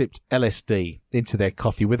dentist slipped LSD into their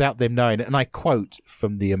coffee without them knowing it. And I quote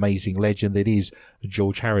from the amazing legend that is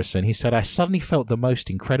George Harrison. He said, "I suddenly felt the most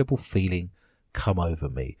incredible feeling come over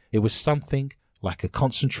me. It was something like a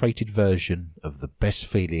concentrated version of the best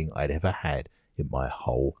feeling I'd ever had in my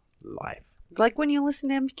whole life." Like when you listen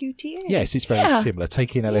to MQTA. Yes, it's very similar.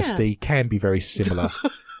 Taking LSD can be very similar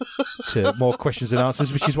to More Questions Than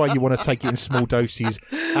Answers, which is why you want to take it in small doses,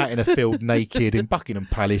 out in a field naked in Buckingham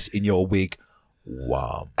Palace in your wig.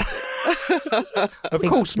 Wow. Of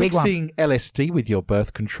course, mixing LSD with your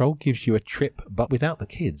birth control gives you a trip, but without the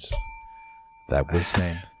kids. That was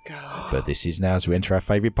then. God. But this is now as we enter our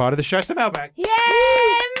favourite part of the show. It's the mailbag. Yay!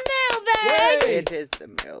 Mailbag! It is the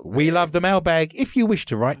mailbag. We love the mailbag. If you wish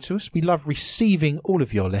to write to us, we love receiving all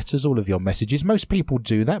of your letters, all of your messages. Most people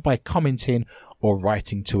do that by commenting or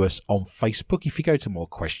writing to us on Facebook. If you go to More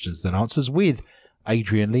Questions Than Answers with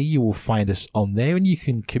Adrian Lee, you will find us on there and you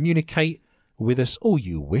can communicate with us all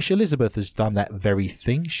you wish. Elizabeth has done that very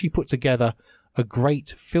thing. She put together a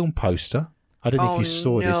great film poster. I don't know if you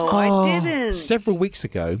saw this. No, I didn't. Several weeks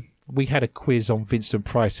ago, we had a quiz on Vincent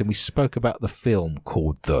Price and we spoke about the film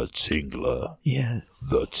called The Tingler. Yes.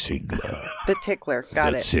 The Tingler. The Tickler.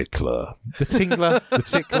 Got the it. Tickler. The Tingler. The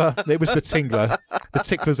Tickler. It was The Tingler. The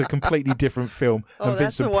Tickler's a completely different film. Oh, and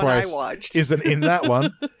that's Vincent the one Price I watched. isn't in that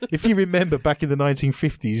one. If you remember, back in the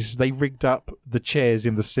 1950s, they rigged up the chairs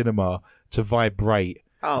in the cinema to vibrate.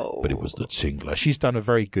 Oh. But it was The Tingler. She's done a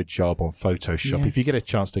very good job on Photoshop. Yes. If you get a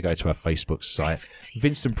chance to go to our Facebook site,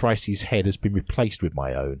 Vincent Price's head has been replaced with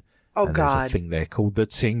my own. Oh, and God. There's a thing there called The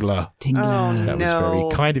Tingler. Tingler. That was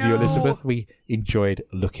very kind of you, Elizabeth. We enjoyed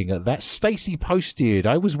looking at that. Stacey posted,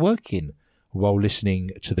 I was working while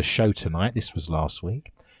listening to the show tonight. This was last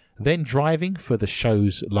week. Then driving for the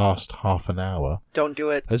show's last half an hour. Don't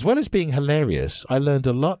do it. As well as being hilarious, I learned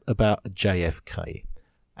a lot about JFK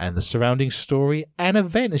and the surrounding story and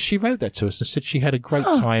event. And she wrote that to us and said she had a great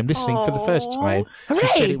time listening for the first time. Hooray.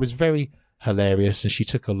 She said it was very hilarious and she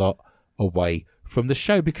took a lot away from the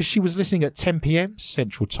show because she was listening at 10 p.m.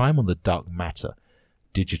 Central Time on the Dark Matter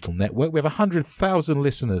digital network. We have 100,000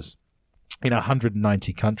 listeners in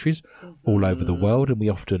 190 countries all over the world, and we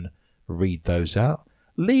often read those out.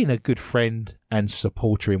 Lean, a good friend and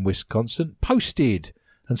supporter in Wisconsin, posted,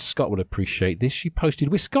 and Scott will appreciate this, she posted,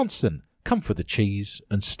 Wisconsin, come for the cheese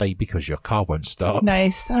and stay because your car won't start.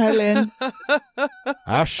 Nice, Arlen.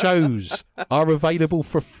 Our shows are available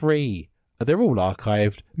for free. They're all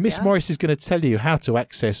archived. Miss Morris is going to tell you how to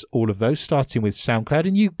access all of those, starting with SoundCloud,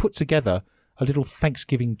 and you put together a little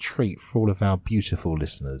Thanksgiving treat for all of our beautiful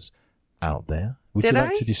listeners out there. Would you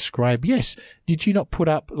like to describe? Yes. Did you not put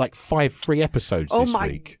up like 5 free episodes this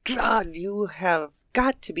week? Oh, my God. You have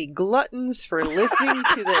got to be gluttons for listening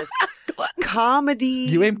to this comedy.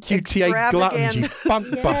 You MQTA gluttons, you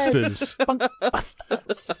funkbusters.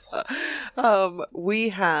 We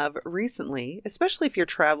have recently, especially if you're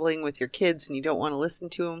traveling with your kids and you don't want to listen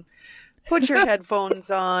to them, put your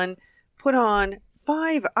headphones on, put on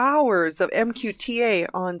 5 hours of MQTA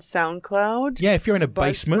on SoundCloud. Yeah, if you're in a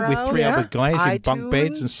basement with 3 other guys in bunk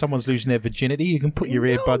beds iTunes. and someone's losing their virginity, you can put your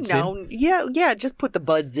earbuds in. Yeah, just put the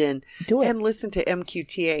buds in. Do it. And listen to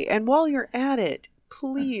MQTA. And while you're at it,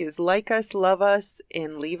 please like us, love us,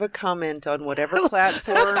 and leave a comment on whatever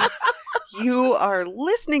platform you are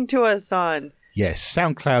listening to us on. Yes,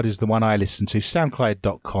 SoundCloud is the one I listen to.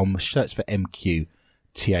 SoundCloud.com. Search for MQTA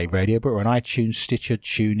Radio, but we're on iTunes, Stitcher,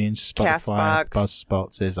 TuneIn, Spotify, Castbox,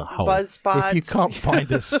 Buzzspots. There's a whole. Buzzspots. If you can't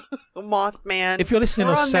find us, Mothman. if you're listening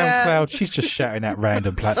We're on on there. SoundCloud, she's just shouting at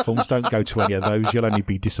random platforms. Don't go to any of those. You'll only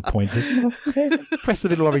be disappointed. Press the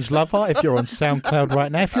little orange love heart if you're on SoundCloud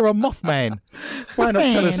right now. If you're on Mothman, why not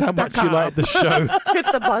tell us how much you like the show? Hit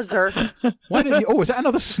the buzzer. Why don't you? Oh, is that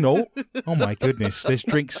another snort? Oh my goodness! There's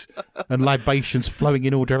drinks and libations flowing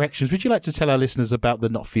in all directions. Would you like to tell our listeners about the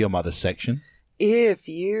Not For Your Mother section? If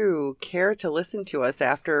you care to listen to us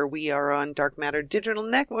after we are on Dark Matter Digital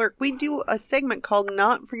Network, we do a segment called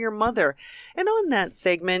Not For Your Mother. And on that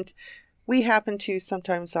segment, we happen to,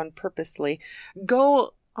 sometimes on purposely,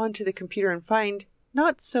 go onto the computer and find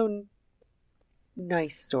not so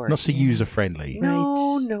nice stories. Not so user-friendly.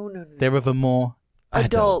 No. They're of a more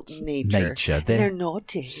adult nature. They're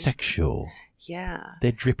naughty. Sexual. Yeah.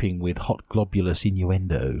 They're dripping with hot globulous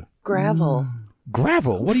innuendo. Gravel.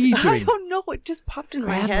 Gravel? What are you I doing? don't know. It just popped in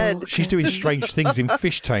my head. She's doing strange things in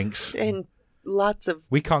fish tanks. And lots of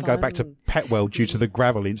We can't go back to Petwell due to the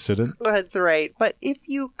gravel incident. That's right. But if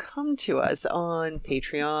you come to us on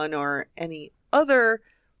Patreon or any other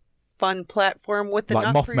fun platform with the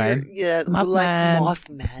Like Not For Your... Mothman. Yeah, Mothman. like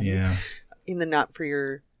Mothman. Yeah. In the Not For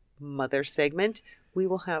Your Mother segment, we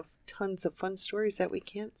will have tons of fun stories that we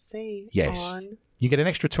can't say on... You get an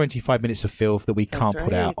extra 25 minutes of filth that we can't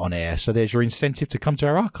put out on air. So there's your incentive to come to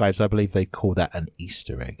our archives. I believe they call that an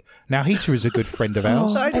Easter egg. Now, Heater is a good friend of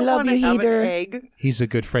ours. I don't want to have an egg. He's a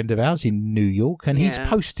good friend of ours in New York, and he's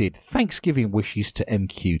posted Thanksgiving wishes to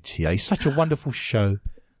MQTA. Such a wonderful show.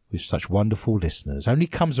 with such wonderful listeners. Only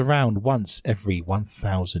comes around once every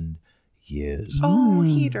 1,000 years. Oh,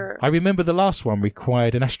 heater. I remember the last one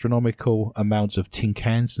required an astronomical amount of tin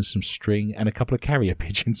cans and some string and a couple of carrier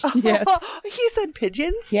pigeons. Yes. He said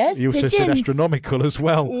pigeons? Yes, He also said pigeons. astronomical as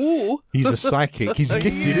well. Ooh. He's a psychic. He's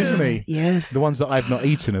gifted, isn't he? Yes. The ones that I've not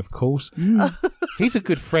eaten, of course. He's a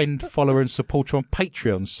good friend, follower, and supporter on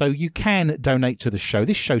Patreon, so you can donate to the show.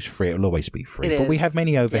 This show's free. It'll always be free. It But we is. have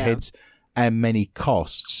many overheads and many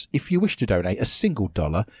costs. If you wish to donate a single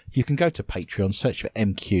 $1, you can go to Patreon, search for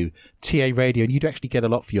Mqta Radio, and you do actually get a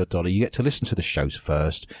lot for your dollar. You get to listen to the shows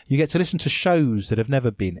first. You get to listen to shows that have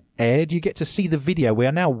never been aired. You get to see the video. We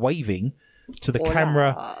are now waving to the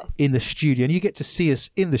camera in the studio, and you get to see us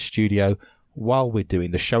in the studio while we're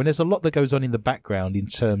doing the show. And there's a lot that goes on in the background in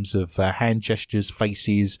terms of hand gestures,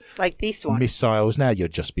 faces, Like this one. missiles. Now you're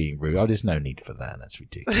just being rude. Oh, there's no need for that. That's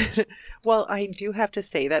ridiculous. Well, I do have to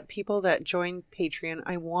say that people that join Patreon,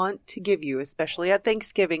 I want to give you, especially at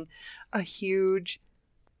Thanksgiving, a huge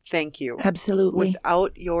thank you. Absolutely.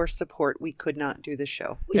 Without your support, we could not do the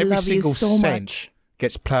show. We Every love you single so cent much.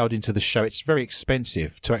 gets ploughed into the show. It's very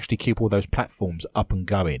expensive to actually keep all those platforms up and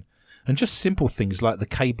going. And just simple things like the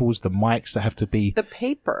cables, the mics that have to be... The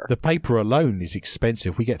paper. The paper alone is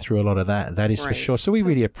expensive. We get through a lot of that. That is for Right. sure. So we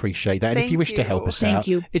really appreciate that. And if Thank you wish to help you. us Thank out,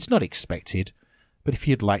 you. it's not expected. But if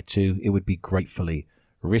you'd like to, it would be gratefully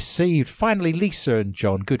received. Finally, Lisa and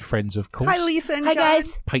John, good friends, of course. Hi, Lisa and Hi, John.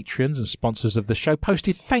 guys. Patrons and sponsors of the show,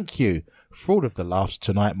 posted thank you for all of the laughs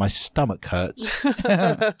tonight. My stomach hurts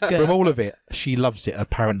from all of it. She loves it,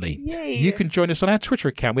 apparently. Yay. You can join us on our Twitter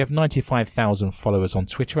account. We have 95,000 followers on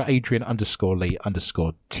Twitter at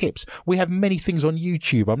Adrian_Lee_tips. We have many things on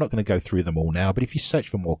YouTube. I'm not going to go through them all now, but if you search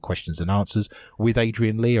for more questions and answers with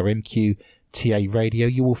Adrian Lee or MQTA Radio,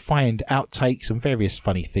 you will find outtakes and various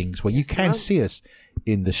funny things where you can see us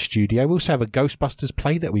in the studio. We also have a Ghostbusters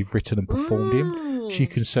play that we've written and performed in. So you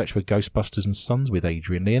can search for Ghostbusters and Sons with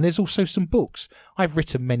Adrian Lee. And there's also some books. I've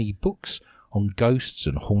written many books on ghosts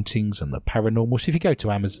and hauntings and the paranormal. So if you go to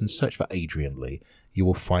Amazon, search for Adrian Lee, you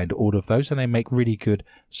will find all of those. And they make really good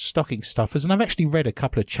stocking stuffers. And I've actually read a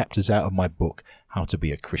couple of chapters out of my book, How to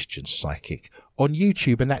Be a Christian Psychic, on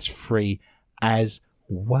YouTube. And that's free as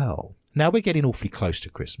well. Now we're getting awfully close to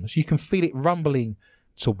Christmas. You can feel it rumbling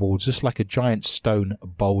towards us like a giant stone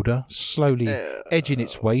boulder, slowly edging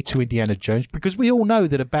its way to Indiana Jones, because we all know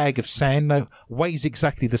that a bag of sand weighs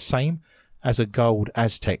exactly the same as a gold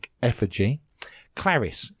Aztec effigy.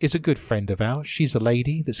 Clarice is a good friend of ours. She's a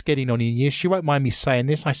lady that's getting on in years. She won't mind me saying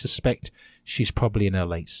this. I suspect she's probably in her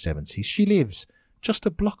late 70s. She lives just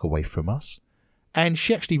a block away from us, and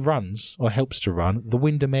she actually runs, or helps to run, the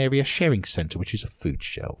Wyndham Area Sharing Centre, which is a food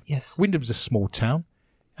shelf. Yes. Wyndham's a small town.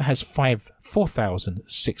 It has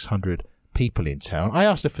 4,600 people in town. I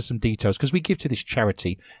asked her for some details because we give to this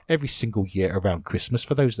charity every single year around Christmas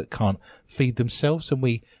for those that can't feed themselves, and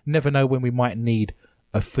we never know when we might need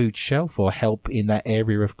a food shelf or help in that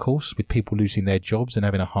area, of course, with people losing their jobs and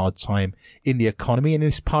having a hard time in the economy in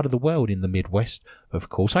this part of the world, in the Midwest, of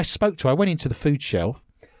course. I went into the food shelf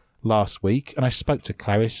last week and I spoke to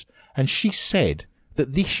Clarice, and she said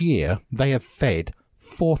that this year they have fed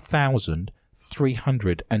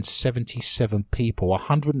 4,377 people,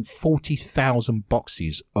 140,000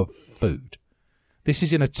 boxes of food. This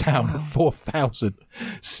is in a town of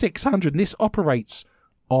 4,600, and this operates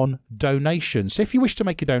on donations. So if you wish to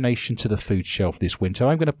make a donation to the food shelf this winter,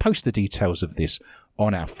 I'm going to post the details of this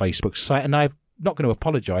on our Facebook site, and I'm not going to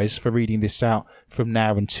apologise for reading this out from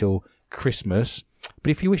now until Christmas.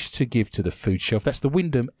 But if you wish to give to the food shelf, that's the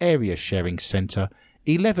Wyndham Area Sharing Centre,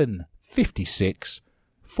 1156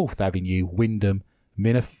 4th Avenue, Wyndham,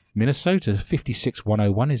 Minnesota.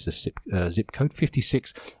 56101 is the zip code,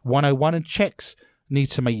 56101, and checks need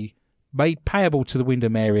to be made payable to the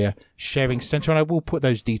Wyndham Area Sharing Centre, and I will put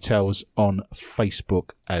those details on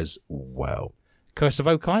Facebook as well. Curse of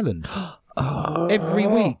Oak Island. Every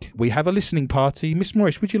week we have a listening party. Miss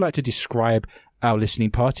Morris, would you like to describe our listening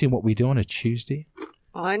party and what we do on a Tuesday?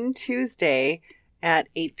 On Tuesday at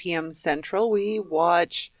 8 p.m. Central, we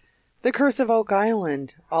watch The Curse of Oak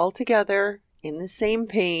Island all together in the same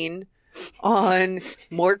pane on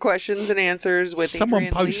More Questions and Answers with Someone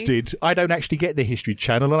Adrian Lee. posted, I don't actually get the History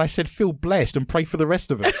Channel, and I said, feel blessed and pray for the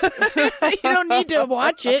rest of us. You don't need to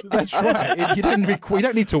watch it. That's right. You don't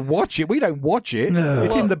need to watch it. We don't watch it. No.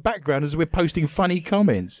 It's in the background as we're posting funny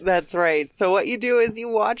comments. That's right. So what you do is you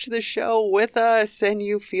watch the show with us and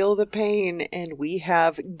you feel the pain, and we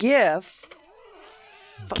have GIF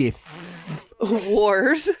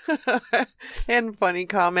wars and funny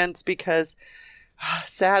comments because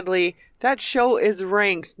Sadly, that show is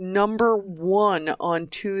ranked #1 on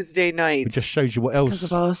Tuesday nights. It just shows you what else. Because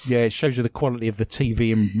of us. Yeah, it shows you the quality of the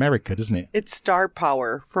TV in America, doesn't it? It's star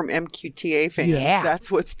power from MQTA fans. Yeah.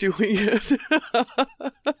 That's what's doing it.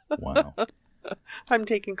 Wow. I'm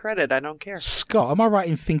taking credit. I don't care. Scott, am I right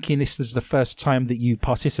in thinking this is the first time that you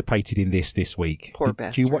participated in this week? Poor Did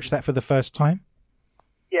bastard. you watch that for the first time?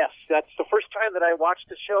 Yes, that's the first time that I watched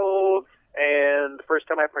the show and the first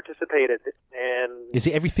time I participated. And Is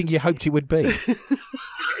it everything you hoped it would be? it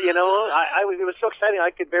was so exciting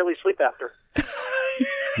I could barely sleep after.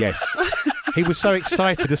 Yes. He was so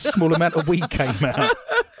excited a small amount of weed came out.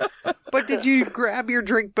 But did you grab your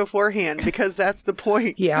drink beforehand? Because that's the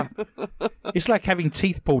point. Yeah. It's like having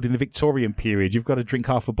teeth pulled in the Victorian period. You've got to drink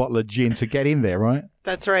half a bottle of gin to get in there, right?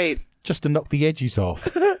 That's right. Just to knock the edges off.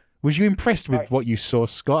 Was you impressed with what you saw,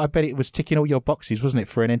 Scott? I bet it was ticking all your boxes, wasn't it,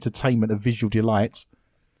 for an entertainment of visual delights?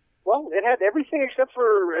 Well, it had everything except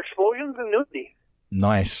for explosions and nudity.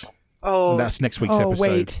 Nice. Oh, That's next week's Oh, episode.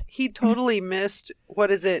 wait. he totally missed,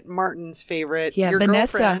 what is it, Martin's favorite? Yeah, Your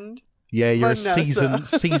Vanessa. girlfriend. Yeah, you're Vanessa.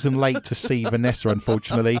 a season late to see Vanessa,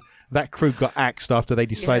 unfortunately. That crew got axed after they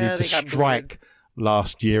decided Yeah, to they got strike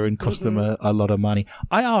last year and cost them a lot of money.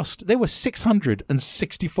 I asked, there were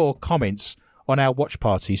 664 comments on our watch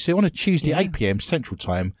party. So on a Tuesday, 8 p.m. Central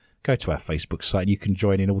Time, go to our Facebook site and you can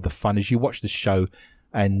join in all the fun as you watch the show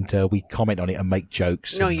and we comment on it and make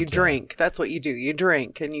jokes. No, and, you drink. That's what you do. You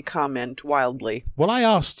drink and you comment wildly. Well, I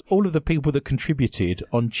asked all of the people that contributed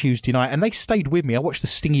on Tuesday night, and they stayed with me. I watched the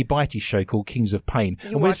Stingy Bitey show called Kings of Pain. You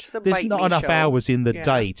And watched the there's Bite not Me enough show. hours in the Yeah.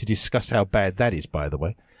 day to discuss how bad that is, by the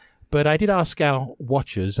way. But I did ask our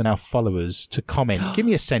watchers and our followers to comment. Give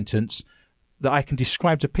me a sentence that I can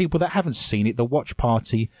describe to people that haven't seen it, the watch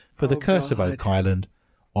party for The Oh, Curse of God. Oak Island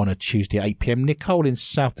on a Tuesday at 8 p.m. Nicole in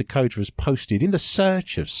South Dakota has posted, in the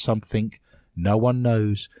search of something no one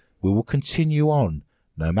knows, we will continue on,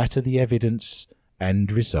 no matter the evidence and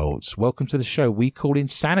results. Welcome to the show we call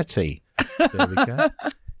Insanity. There we go.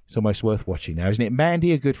 It's almost worth watching now, isn't it?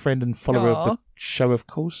 Mandy, a good friend and follower of the show, of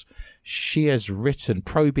course. She has written,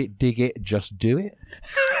 probe it, dig it, just do it.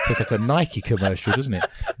 Sounds like a Nike commercial, doesn't it?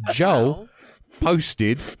 Joel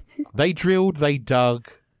posted, they drilled, they dug,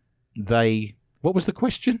 they... What was the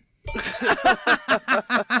question?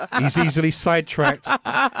 He's easily sidetracked.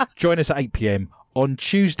 Join us at 8 p.m. on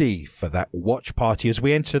Tuesday for that watch party as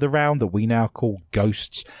we enter the round that we now call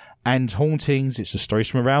Ghosts and Hauntings. It's the stories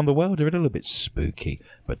from around the world. They're a little bit spooky,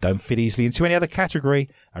 but don't fit easily into any other category.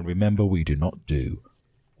 And remember, we do not do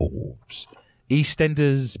orbs.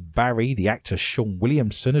 EastEnders Barry, the actor Sean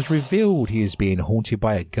Williamson, has revealed he is being haunted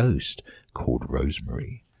by a ghost called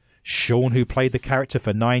Rosemary. Sean, who played the character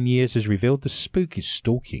for 9 years, has revealed the spook is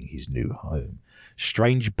stalking his new home.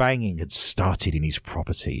 Strange banging had started in his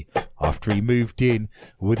property after he moved in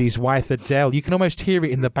with his wife Adele. You can almost hear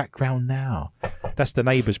it in the background now. That's the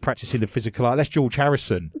neighbours practising the physical art. That's George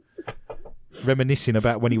Harrison reminiscing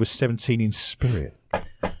about when he was 17 in spirit.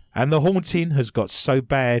 And the haunting has got so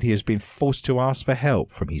bad he has been forced to ask for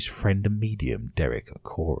help from his friend and medium, Derek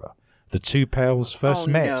Acora. The two pals first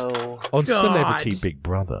met on Celebrity Big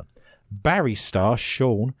Brother. Barry star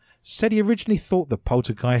Sean said he originally thought the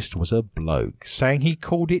poltergeist was a bloke, saying he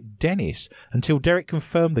called it Dennis, until Derek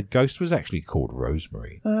confirmed the ghost was actually called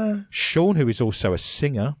Rosemary. Sean, who is also a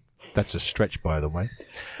singer, that's a stretch by the way,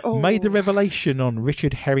 made the revelation on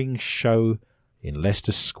Richard Herring's show in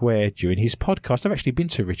Leicester Square during his podcast. I've actually been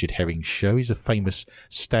to Richard Herring's show. He's a famous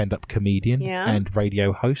stand-up comedian and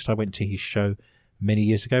radio host. I went to his show many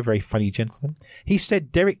years ago. Very funny gentleman. He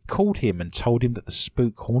said Derek called him and told him that the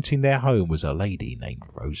spook haunting their home was a lady named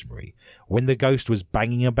Rosemary. When the ghost was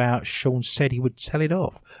banging about, Sean said he would tell it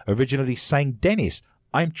off, originally saying, "Dennis,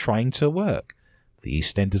 I'm trying to work." The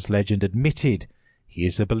EastEnders legend admitted he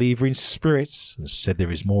is a believer in spirits and said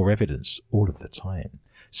there is more evidence all of the time.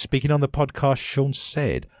 Speaking on the podcast, Sean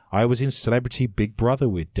said, "I was in Celebrity Big Brother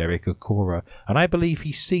with Derek Acora, and I believe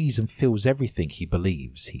he sees and feels everything he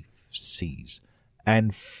believes he sees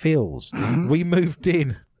and feels." We moved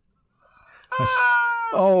in.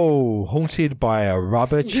 Haunted by a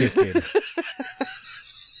rubber chicken.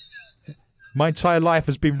 My entire life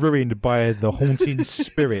has been ruined by the haunting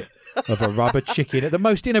spirit of a rubber chicken. At the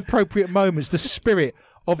most inappropriate moments, the spirit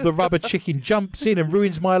of the rubber chicken jumps in and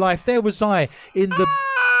ruins my life. There was I in the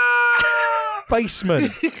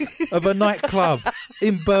basement of a nightclub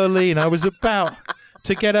in Berlin. I was about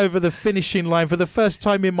to get over the finishing line for the first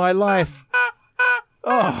time in my life.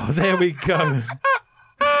 Oh, there we go.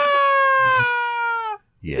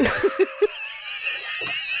 Yeah.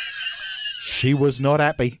 She was not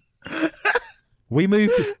happy. We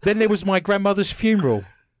moved. Then there was my grandmother's funeral.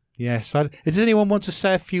 Yes. Does anyone want to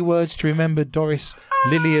say a few words to remember Doris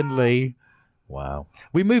Lillian Lee? Wow.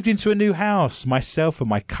 We moved into a new house, myself and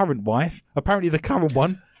my current wife. Apparently the current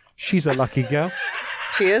one. She's a lucky girl.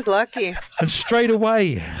 She is lucky. And straight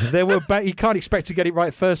away, there were you can't expect to get it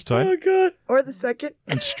right first time. Oh, God. Or the second.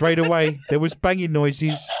 And straight away, there was banging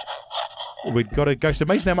noises. We'd got to go. It's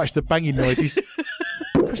amazing how much the banging noises.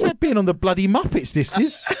 Because they're being on the bloody Muppets, this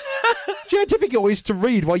is. Do you know how difficult it is to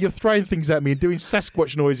read while you're throwing things at me and doing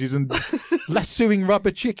Sasquatch noises and lassoing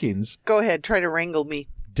rubber chickens? Go ahead, try to wrangle me.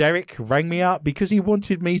 Derek rang me up because he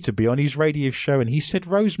wanted me to be on his radio show, and he said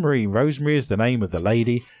Rosemary. Rosemary is the name of the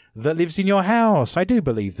lady that lives in your house. I do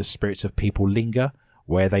believe the spirits of people linger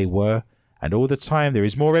where they were, and all the time there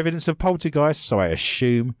is more evidence of poltergeist, so I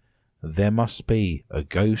assume there must be a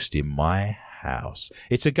ghost in my house.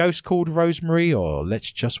 It's a ghost called Rosemary, or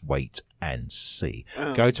let's just wait and see.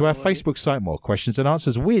 Go to our Facebook site, More Questions and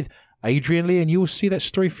Answers with Adrian Lee, and you will see that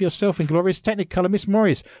story for yourself in glorious Technicolor. Miss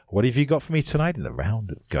Morris, what have you got for me tonight in the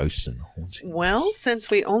round of ghosts and hauntings? Well, since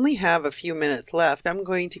we only have a few minutes left, I'm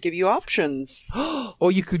going to give you options.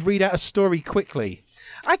 Or you could read out a story quickly.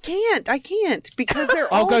 I can't, because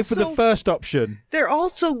they're I'll all go for the first option. They're all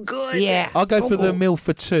so good. Yeah. I'll go for the meal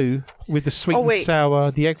for two with the sweet and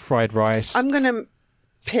sour, the egg fried rice. I'm going to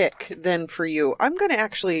pick then for you. I'm going to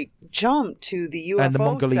actually jump to the UFO and the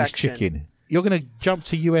Mongolese section. chicken. You're going to jump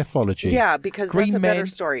to ufology. Yeah, because Green that's a better men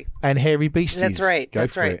story. And hairy beasties. That's right. Go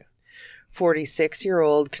That's for right. it.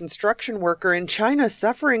 46-year-old construction worker in China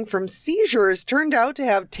suffering from seizures turned out to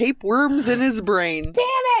have tapeworms in his brain.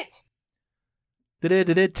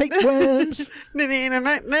 Tapeworms.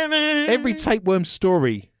 Every tapeworm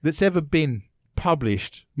story that's ever been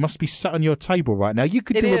published must be sat on your table right now. You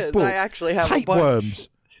could do a book. I actually have Tapeworms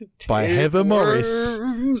by Heather Morris.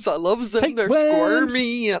 I love them. They're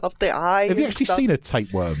squirmy off the eye. Have you actually seen a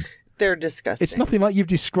tapeworm? They're disgusting. It's nothing like you've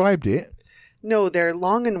described it. No, they're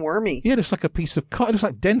long and wormy. Yeah, it looks like a piece of cotton. It looks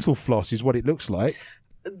like dental floss is what it looks like.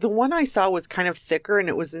 The one I saw was kind of thicker and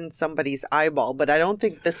it was in somebody's eyeball, but I don't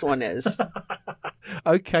think this one is.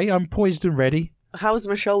 Okay, I'm poised and ready. How's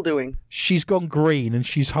Michelle doing? She's gone green and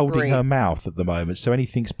she's holding her mouth at the moment, so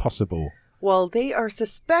anything's possible. Well, they are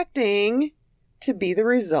suspecting to be the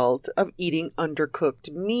result of eating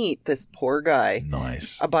undercooked meat, this poor guy.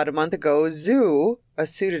 Nice. About a month ago, Zhu, a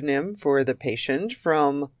pseudonym for the patient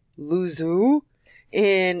from Luzhu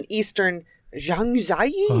in eastern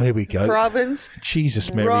Jiangxi here we go. province,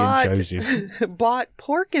 Jesus, Mary and Joseph. bought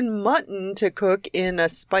pork and mutton to cook in a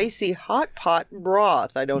spicy hot pot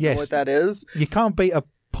broth. I don't know what that is. You can't beat a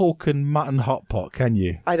pork and mutton hot pot, can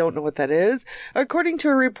you? I don't know what that is. According to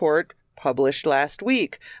a report published last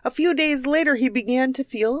week, a few days later he began to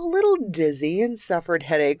feel a little dizzy and suffered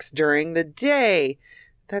headaches during the day.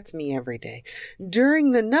 That's me every day.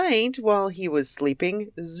 During the night, while he was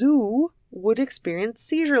sleeping, Zhu would experience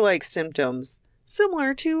seizure-like symptoms,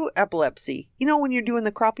 similar to epilepsy. You know when you're doing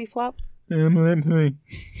the crappie flop? Epilepsy.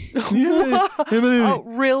 Oh,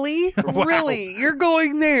 really? Wow. Really? You're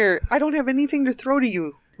going there. I don't have anything to throw to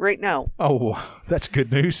you right now. Oh, that's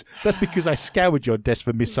good news. That's because I scoured your desk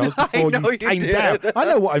for missiles before you came down. I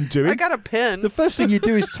know what I'm doing. I got a pen. The first thing you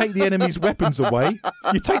do is take the enemy's weapons away.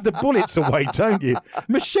 You take the bullets away, don't you?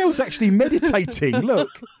 Michelle's actually meditating. Look,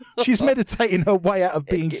 she's meditating her way out of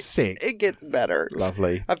being sick. It gets better.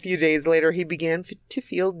 Lovely. A few days later, he began to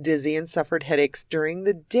feel dizzy and suffered headaches during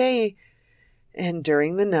the day. And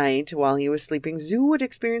during the night, while he was sleeping, Zhu would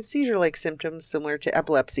experience seizure-like symptoms similar to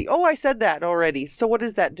epilepsy. Oh, I said that already. So what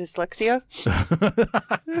is that, dyslexia?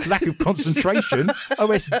 Lack of concentration.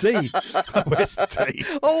 OSD. OSD.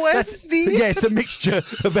 OSD? Yeah, it's a mixture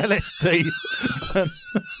of LSD.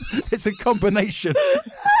 It's a combination.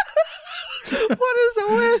 What is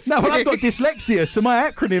OSD? No, well, I've got dyslexia, so my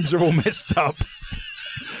acronyms are all messed up.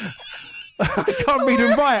 I can't read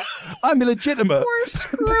and write. I'm illegitimate. We're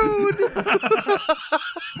screwed.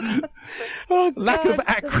 Oh, lack of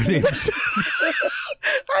acronyms.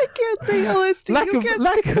 I can't say LSD.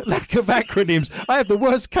 Lack of acronyms. I have the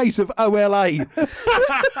worst case of OLA.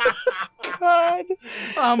 God.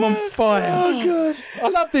 I'm on fire. Oh, God. I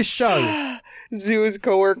love this show. Zhu's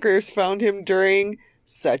coworkers found him during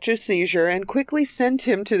such a seizure and quickly sent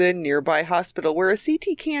him to the nearby hospital where a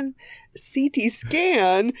CT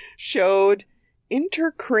scan showed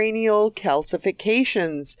intracranial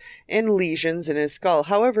calcifications and lesions in his skull.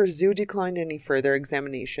 However, Zhu declined any further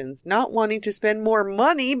examinations, not wanting to spend more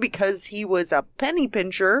money because he was a penny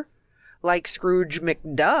pincher like Scrooge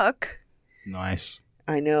McDuck. Nice.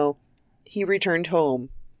 I know. He returned home.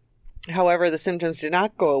 However, the symptoms did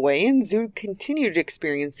not go away and Zhu continued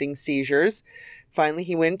experiencing seizures. Finally,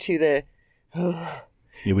 he went to the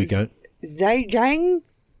Here we go. Zhejiang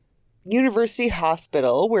University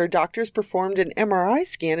Hospital, where doctors performed an MRI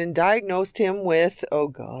scan and diagnosed him with, oh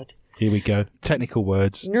God. Here we go. Technical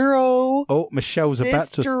words. Oh, Michelle's about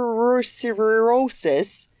to...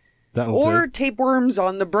 Cysticercosis or tapeworms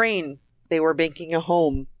on the brain. They were making a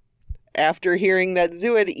home. After hearing that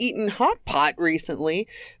Zoo had eaten hot pot recently,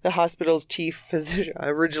 the hospital's chief physician...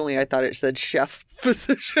 Originally, I thought it said chef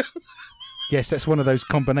physician. Yes, that's one of those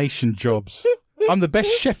combination jobs. I'm the best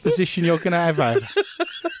chef physician you're going to ever have.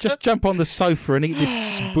 Just jump on the sofa and eat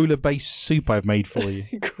this bouillabaisse soup I've made for you.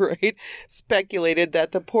 Great. Speculated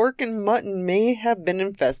that the pork and mutton may have been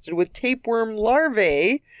infested with tapeworm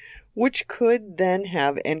larvae, which could then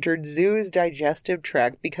have entered Zoo's digestive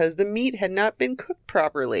tract because the meat had not been cooked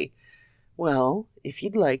properly. Well, if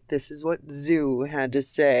you'd like, this is what Zoo had to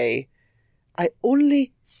say. I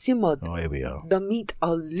only simmered here we are. the meat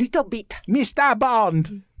a little bit. Mr.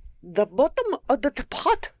 Bond! The bottom of the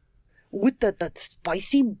pot with the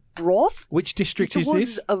spicy broth. Which district is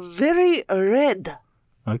this? It was very red.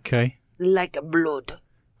 Okay. Like blood.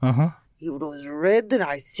 Uh-huh. It was red and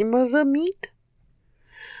I simmered the meat.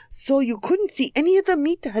 So you couldn't see any of the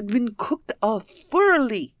meat that had been cooked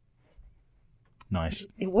thoroughly. Nice.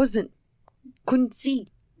 It wasn't. Couldn't see.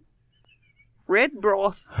 Red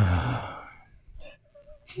broth.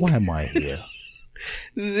 Why am I here?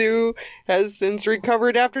 Zoo has since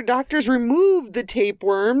recovered after doctors removed the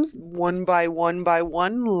tapeworms one by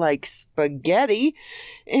one like spaghetti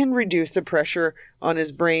and reduced the pressure on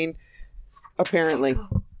his brain, apparently. Nice.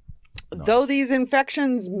 Though these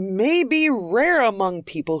infections may be rare among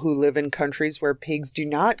people who live in countries where pigs do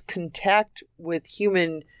not contact with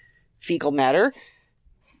human fecal matter.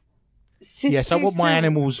 Yes, I want my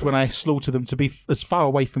animals, when I slaughter them, to be as far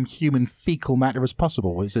away from human fecal matter as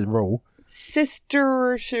possible. It's a rule.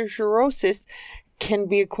 Cysticercosis can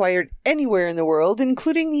be acquired anywhere in the world,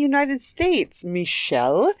 including the United States,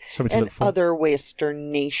 Michelle, and other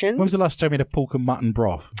Western nations. When was the last time you had a pork and mutton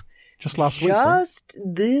broth? Just last week, right? Just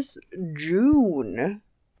this June.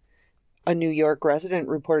 A New York resident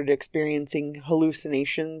reported experiencing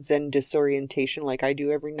hallucinations and disorientation like I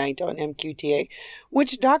do every night on Mqta,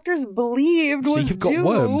 which doctors believed was you've got due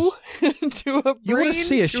worms. to a brain You want to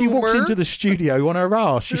see her? tumor. She walks into the studio on her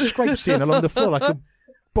arse. She scrapes in along the floor like a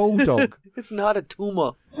bulldog. It's not a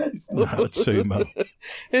tumor. It's not a tumor.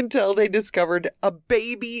 Until they discovered a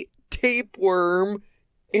baby tapeworm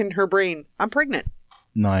in her brain. I'm pregnant.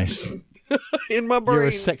 Nice. In my brain. You're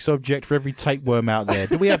a sex object for every tapeworm out there.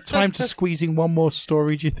 Do we have time to squeeze in one more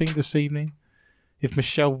story, do you think, this evening? If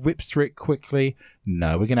Michelle whips through it quickly?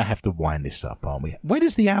 No, we're going to have to wind this up, aren't we? Where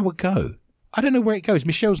does the hour go? I don't know where it goes.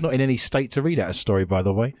 Michelle's not in any state to read out a story, by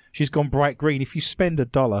the way. She's gone bright green. If you spend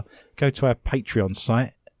 $1, go to our Patreon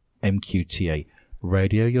site, Mqta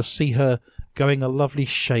Radio. You'll see her going a lovely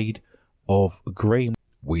shade of green.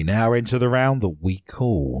 We now enter the round that we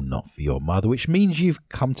call Not For Your Mother, which means you've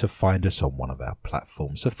come to find us on one of our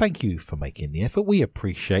platforms. So thank you for making the effort. We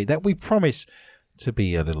appreciate that. We promise to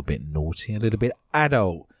be a little bit naughty, a little bit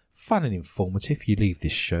adult, fun and informative. You leave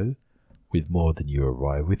this show with more than you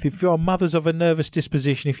arrive with. If you're mothers of a nervous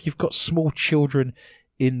disposition, if you've got small children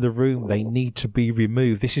in the room, they need to be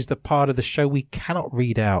removed. This is the part of the show we cannot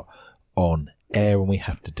read out on air, and we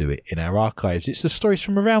have to do it in our archives. It's the stories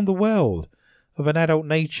from around the world of an adult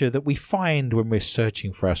nature that we find when we're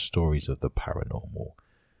searching for our stories of the paranormal.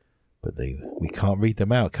 But we can't read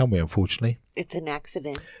them out, can we, unfortunately? It's an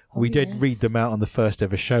accident. We did read them out on the first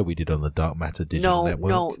ever show we did on the Dark Matter Digital Network.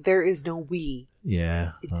 No, there is no we.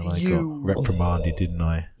 Yeah. It's and I you. got reprimanded, didn't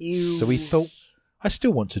I? You. So we thought, I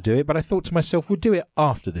still want to do it, but I thought to myself, we'll do it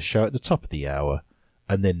after the show at the top of the hour,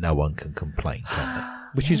 and then no one can complain, can they?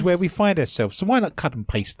 Which is where we find ourselves. So why not cut and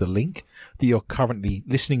paste the link that you're currently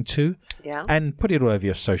listening to and put it all over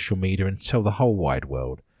your social media and tell the whole wide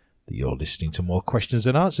world that you're listening to More Questions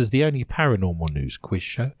and Answers, the only paranormal news quiz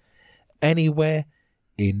show anywhere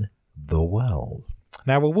in the world.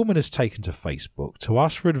 Now, a woman has taken to Facebook to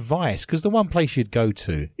ask for advice, because the one place you'd go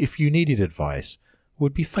to if you needed advice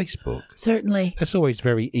would be Facebook. Certainly. That's always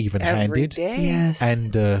very even-handed. Every day. Yes.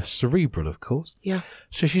 And cerebral, of course. Yeah.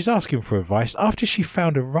 So she's asking for advice after she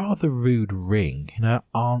found a rather rude ring in her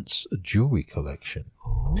aunt's jewellery collection.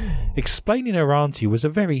 Oh. Explaining her auntie was a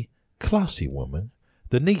very classy woman,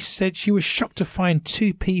 the niece said she was shocked to find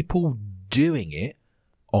two people doing it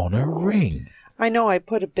on a ring. I know, I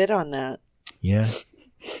put a bid on that. Yeah.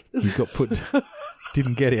 You got put...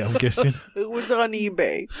 Didn't get it, I'm guessing. It was on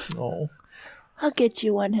eBay. Oh. I'll get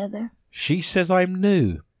you one, Heather. She says I'm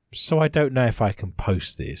new, so I don't know if I can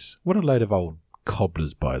post this. What a load of old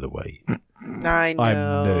cobblers, by the way. I know.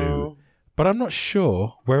 I'm new, but I'm not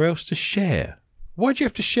sure where else to share. Why do you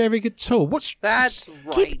have to share a ring at all? That's Keep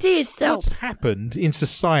right. it to yourself. What's happened in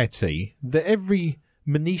society that every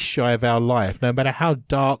minutiae of our life, no matter how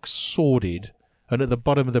dark, sordid, and at the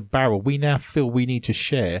bottom of the barrel, we now feel we need to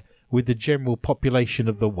share with the general population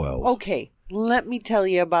of the world? Okay, let me tell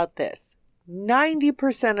you about this.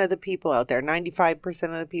 90% of the people out there, 95%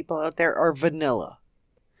 of the people out there are vanilla.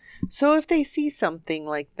 So if they see something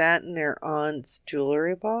like that in their aunt's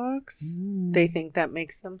jewelry box, they think that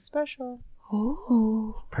makes them special.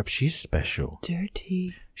 Oh, Perhaps she's special.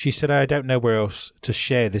 dirty. She said, I don't know where else to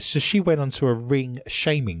share this. So she went onto a ring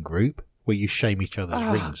shaming group where you shame each other's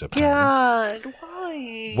rings, apparently. God,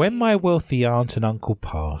 why? When my wealthy aunt and uncle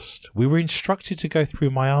passed, we were instructed to go through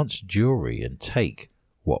my aunt's jewellery and take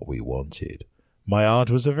what we wanted. My aunt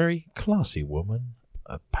was a very classy woman,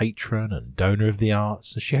 a patron and donor of the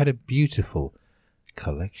arts, and she had a beautiful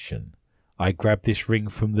collection. I grabbed this ring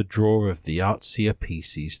from the drawer of the artsier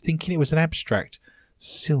pieces, thinking it was an abstract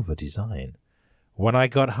silver design. When I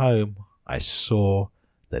got home, I saw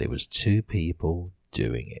that it was two people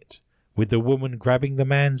doing it, with the woman grabbing the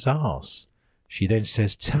man's arse. She then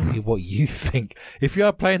says, tell me what you think. If you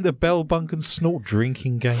are playing the bell bunk and snort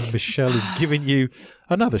drinking game, Michelle is giving you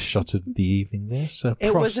another shot of the evening there. So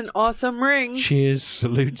It was an awesome ring. cheers,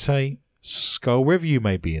 salute, skull, wherever you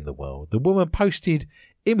may be in the world. The woman posted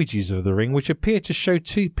images of the ring which appeared to show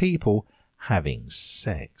two people having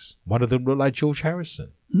sex. One of them looked like George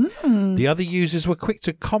Harrison. The other users were quick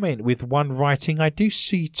to comment, with one writing, I do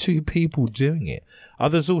see two people doing it.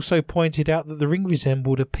 Others also pointed out that the ring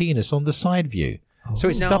resembled a penis on the side view. So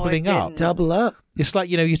it's No, doubling it up. didn't. Double up. It's like,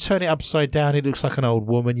 you turn it upside down, it looks like an old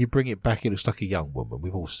woman. You bring it back, it looks like a young woman.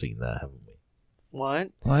 We've all seen that, haven't we?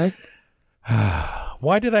 What? What?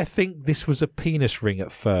 Why did I think this was a penis ring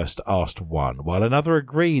at first? Asked one, while another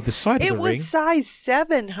agreed the side It of the was ring, size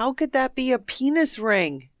 7. How could that be a penis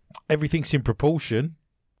ring? everything's in proportion.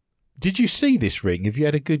 Did you see this ring? Have you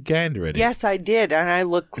had a good gander at it? Yes, I did, and I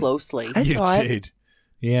looked closely. I You saw it. did.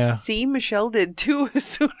 Yeah. See, Michelle did too as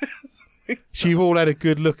soon as we saw. So you've all had a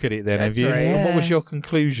good look at it then, have That's you? right. And what was Yeah. your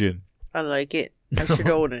conclusion? I like it. I should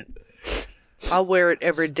own it. I'll wear it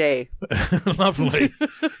every day. Lovely.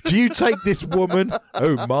 Do you take this woman?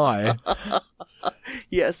 Oh my.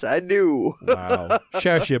 Yes, I do. Wow.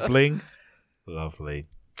 Show us your bling. Lovely.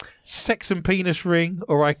 Sex and penis ring,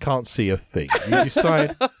 or I can't see a thing. You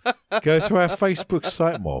decide. Go to our Facebook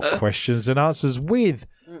site. More questions and answers with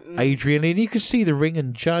Adrian, and you can see the ring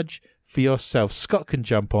and judge for yourself. Scott can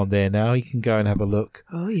jump on there now. He can go and have a look.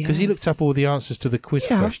 Oh, yeah. Because he looked up all the answers to the quiz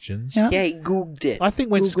Yeah. questions. Yeah. Yeah, he Googled it. I think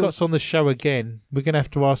when Google. Scott's on the show again, we're going to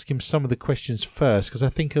have to ask him some of the questions first, because I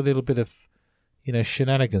think a little bit of,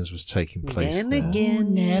 shenanigans was taking place there.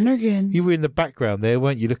 Nannigan. Nannergan. You were in the background there,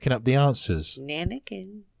 weren't you, looking up the answers?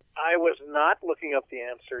 Nannigan. I was not looking up the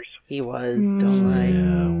answers. He was, don't lie.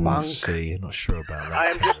 Yeah, we'll Bunk. see. I'm not sure about that. I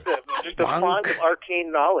am just a font of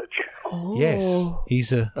arcane knowledge. Oh. Yes,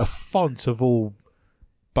 he's a font of all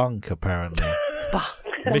bunk, apparently.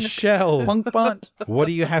 Michelle, Punk bunt. what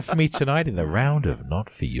do you have for me tonight in the round of Not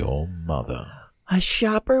For Your Mother? A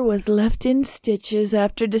shopper was left in stitches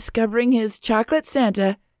after discovering his chocolate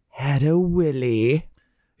Santa had a willy.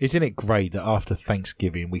 Isn't it great that after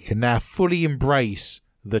Thanksgiving we can now fully embrace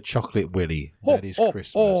the chocolate willy that is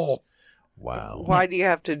Christmas? Wow. Why do you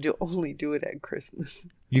have to only do it at Christmas?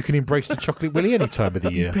 You can embrace the chocolate willy any time of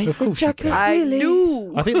the year. Embrace Of the course you chocolate can. I Really?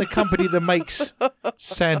 knew. I think the company that makes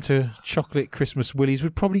Santa chocolate Christmas willies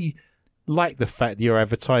would probably like the fact that you're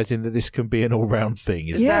advertising that this can be an all-round thing.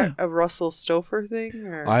 Is Yeah. that a Russell Stover thing?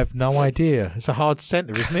 Or? I have no idea. It's a hard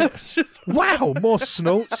centre, isn't it? Wow, more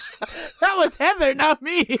snorts. That was Heather, not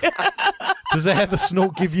me. Does a Heather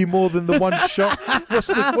snort give you more than the one shot? What's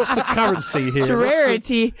the currency here? It's a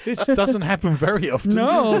rarity. It doesn't happen very often,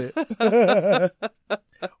 No. does it?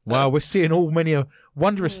 Wow, we're seeing all many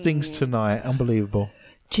wondrous things tonight. Unbelievable.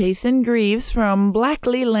 Jason Greaves from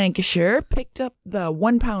Blackley, Lancashire, picked up the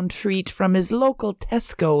 1 pound treat from his local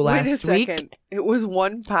Tesco last Wait a second. week. It was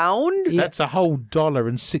 £1? Yeah. That's a whole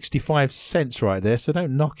 $1.65 right there, so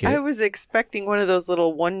don't knock it. I was expecting one of those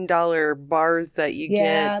little $1 bars that you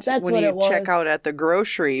Yeah, get that's when what you it was. check out at the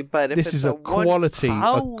grocery, but if This it's is a quality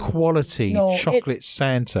 £1, No, chocolate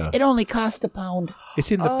Santa. It only cost £1.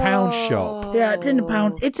 It's in the pound shop. Yeah, it's in the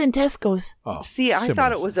pound. It's in Tesco's. Oh, See, I similar.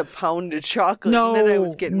 thought it was a pound of chocolate, No, and then I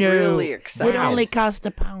was getting no. really It excited. only cost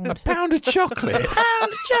a pound. A pound of chocolate. Pound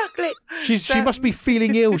of chocolate. She must be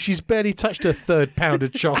feeling ill. She's barely touched her third pound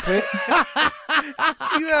of chocolate.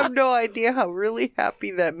 You have no idea how really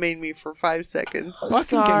happy that made me for 5 seconds. I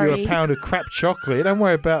can get you Sorry. a pound of crap chocolate. Don't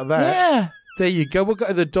worry about that. Yeah. There you go. We'll go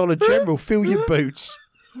to the Dollar General. Fill your boots.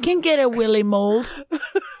 Can get a willy mold.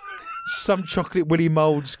 Some chocolate Willy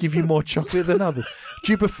moulds give you more chocolate than others.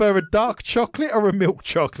 Do you prefer a dark chocolate or a milk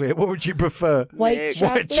chocolate? What would you prefer? White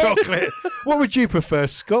White chocolate. What would you prefer,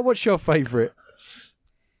 Scott? What's your favourite?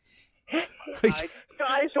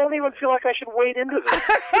 I don't even feel like I should wade into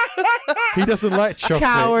this. He doesn't like chocolate.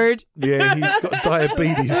 Coward. Yeah, he's got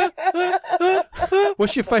diabetes.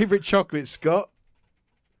 What's your favourite chocolate, Scott?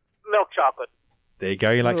 Milk chocolate. There you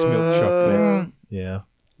go. He likes milk chocolate. Yeah.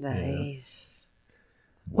 Nice.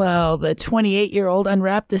 Well, the 28-year-old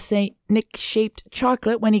unwrapped the St. Nick-shaped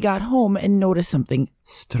chocolate when he got home and noticed something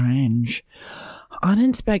strange. On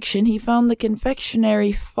inspection, he found the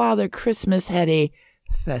confectionery Father Christmas had a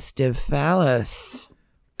festive phallus.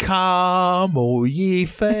 Come, all ye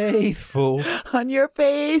faithful. On your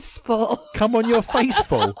faceful. Come on, your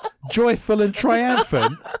faceful. Joyful and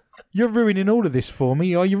triumphant. You're ruining all of this for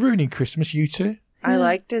me. Are you ruining Christmas, you two? I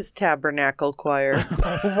liked his tabernacle choir.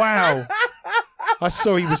 Wow. I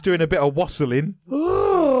saw he was doing a bit of wassailing.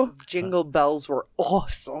 Ooh. Jingle bells were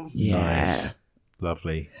awesome. Yeah. Nice.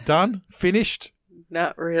 Lovely. Done? Finished?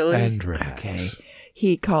 Not really. And relax. Okay.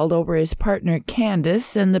 He called over his partner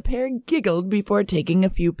Candace, and the pair giggled before taking a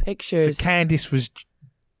few pictures. So Candace was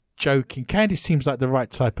joking. Candace seems like the right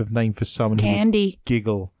type of name for someone who would Candy.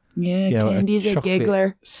 giggle. Yeah, You know, Candy's a chocolate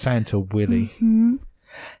giggler. Santa Willy. Hmm.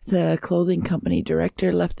 The clothing company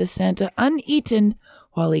director left the Santa uneaten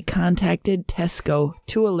while he contacted Tesco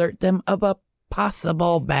to alert them of a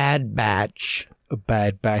possible bad batch. A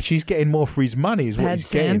bad batch. He's getting more for his money is what Bad he's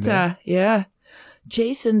getting there. Santa, yeah.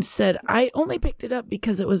 Jason said, I only picked it up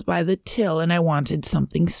because it was by the till and I wanted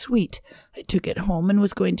something sweet. I took it home and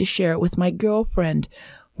was going to share it with my girlfriend.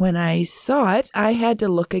 When I saw it, I had to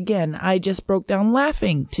look again. I just broke down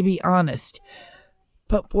laughing, to be honest.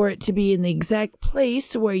 But for it to be in the exact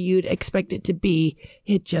place where you'd expect it to be,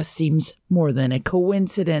 it just seems more than a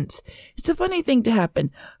coincidence. It's a funny thing to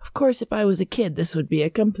happen. Of course, if I was a kid, this would be a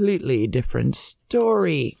completely different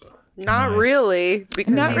story. Not really,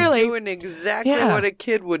 because Not he's really. doing exactly Yeah. what a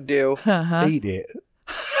kid would do. Uh-huh. Eat it.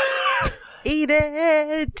 Eat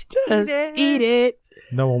it! Just eat it.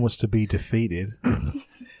 No one wants to be defeated.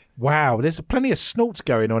 Wow, there's plenty of snorts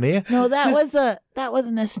going on here. No, that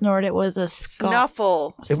wasn't a snort. It was a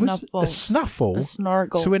Snuffle. It was Snuffle. a snuffle. A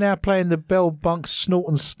snargle. So we're now playing the Bell Bunk Snort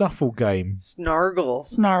and Snuffle game. Snargle.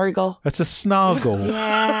 Snargle. That's a snargle.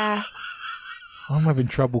 Yeah. I'm having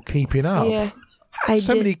trouble keeping up. Yeah. I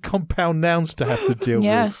So did. many compound nouns to have to deal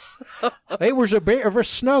Yes. with. It was a bit of a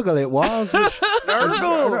snuggle, it was.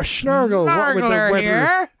 Snargle. A snargle. What with the Snargler weather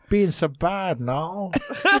here. being so bad now.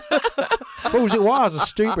 Suppose it was a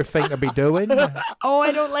stupid thing to be doing. Oh,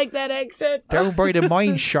 I don't like that accent. Down by the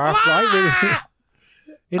mine shaft, like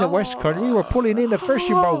in the West Country, we were pulling in the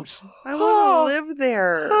fishing boats. I want to live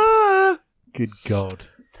there. Ah, Good God.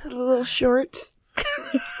 the little shorts.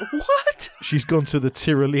 What? She's gone to the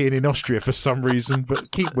Tyrolean in Austria for some reason,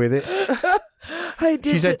 but keep with it. I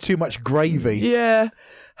did. She's had too much gravy. Yeah.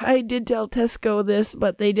 I did tell Tesco this,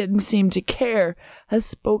 but they didn't seem to care. A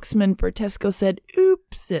spokesman for Tesco said,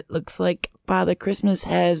 oops, it looks like Father Christmas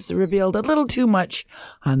has revealed a little too much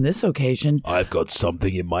on this occasion. I've got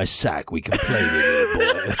something in my sack we can play with,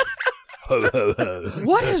 little boy. Ho, ho, ho.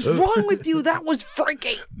 What is wrong with you? That was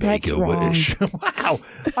freaky. Make That's a wrong. wish. Wow.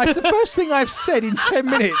 That's the first thing I've said in 10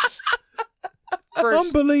 minutes.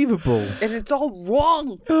 Unbelievable. And it's all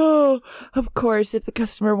wrong. Oh, of course, if the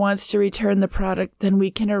customer wants to return the product, then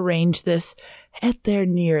we can arrange this at their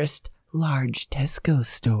nearest large Tesco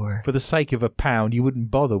store. For the sake of £1, you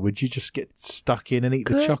wouldn't bother, would you? Just get stuck in and eat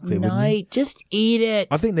the Good chocolate, wouldn't you? night. Just eat it.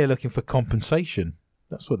 I think they're looking for compensation.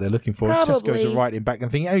 That's what they're looking for. Probably. Tesco's are writing back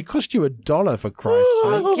and thinking, oh, it cost you $1 for Christ's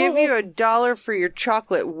sake. I'll give you $1 for your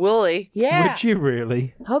chocolate Willy. Yeah, Would you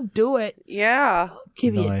really? I'll do it. Yeah.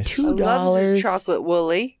 Give Nice. you I $2. love the chocolate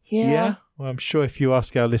Willy. Yeah. Well, I'm sure if you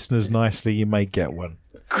ask our listeners nicely, you may get one.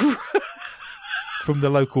 From the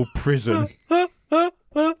local prison.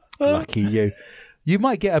 Lucky you. You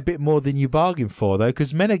might get a bit more than you bargained for, though,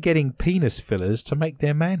 because men are getting penis fillers to make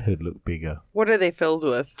their manhood look bigger. What are they filled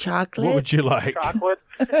with? Chocolate. What would you like? Chocolate.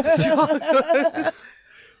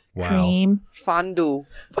 Wow. Cream. Fondue.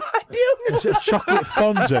 Is it chocolate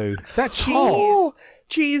fondue? That's hot. Oh,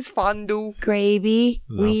 cheese fondue. Gravy.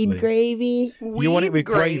 Lovely. Weed gravy. You want it with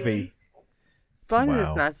Weed gravy? As long Wow. as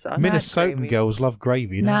it's not sauce. Minnesotan gravy. girls love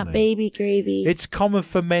gravy, don't Not they? baby gravy. It's common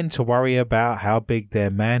for men to worry about how big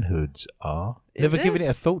their manhoods are. Is Never it? given it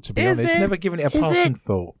a thought, to be Is honest. it? Never given it a Is passing it?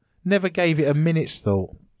 thought. Never gave it a minute's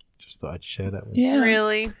thought. Just thought I'd share that with you. Yeah.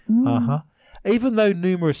 Really? Mm. Uh-huh. Even though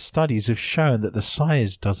numerous studies have shown that the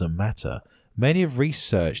size doesn't matter, many have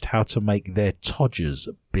researched how to make their todgers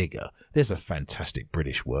bigger. There's a fantastic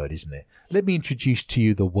British word, isn't it? Let me introduce to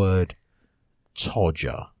you the word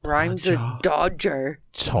Todger. Rhymes with Dodger.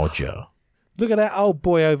 Todger. Look at that old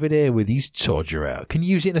boy over there with his todger out. Can you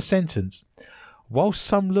use it in a sentence? While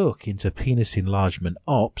some look into penis enlargement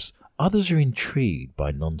ops, others are intrigued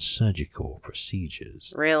by non-surgical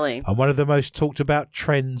procedures. Really? And one of the most talked about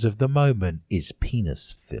trends of the moment is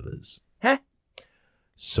penis fillers. Huh?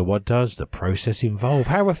 So what does the process involve?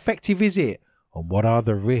 How effective is it? And what are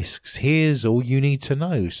the risks? Here's all you need to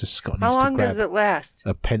know. So Scott needs How long to grab does it last?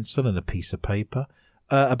 a pencil and a piece of paper.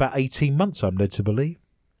 About 18 months, I'm led to believe.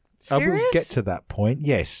 Serious? I will get to that point.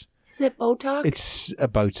 Yes. Is it Botox? It's a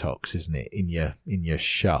Botox, isn't it, in your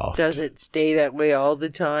shaft? Does it stay that way all the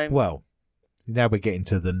time? Well, now we're getting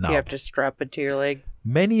to the nub. Do you have to strap it to your leg?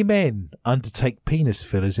 Many men undertake penis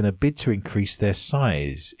fillers in a bid to increase their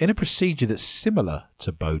size, in a procedure that's similar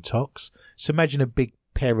to Botox. So imagine a big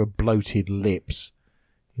pair of bloated lips.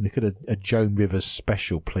 You look at a Joan Rivers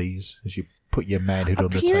special, please, as you put your manhood on the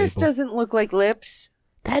table. A penis doesn't look like lips.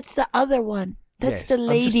 That's the other one. That's Yes, the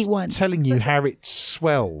lady I'm just one. telling you how it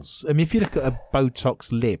swells. I mean, if you look at a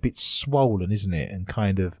Botox lip, it's swollen, isn't it? And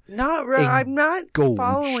kind of I'm not engorged.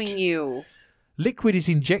 following you. Liquid is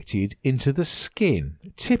injected into the skin.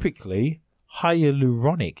 Typically,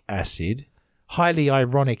 hyaluronic acid, highly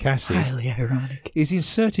ironic acid, Highly ironic. is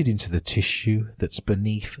inserted into the tissue that's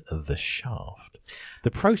beneath the shaft. The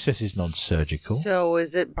process is non-surgical. So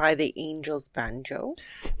is it by the Angel's Banjo?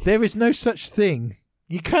 There is no such thing.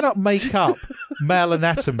 You cannot make up male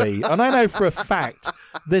anatomy. And I know for a fact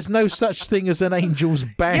there's no such thing as an angel's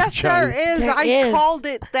banjo. Yes, there is. There I is. called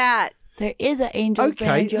it that. There is an angel Okay,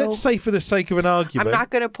 banjo. let's say for the sake of an argument. I'm not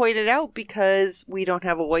going to point it out because we don't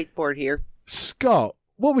have a whiteboard here. Scott,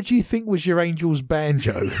 what would you think was your angel's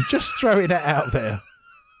banjo? Just throwing it out there.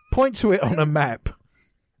 Point to it on a map.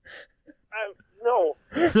 No.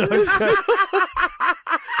 Okay.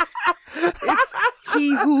 It's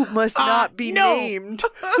he who must not be no. named.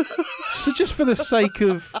 So just for the sake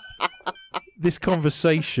of this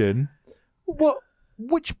conversation,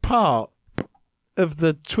 which part of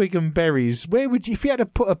the twig and berries, where would you, if you had to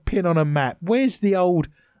put a pin on a map, where's the old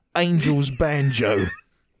angel's banjo?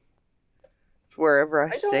 It's wherever I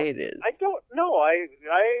don't- say it is. I don't know. I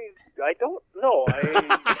don't know.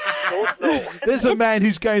 I don't know. There's a man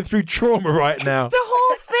who's going through trauma right now. The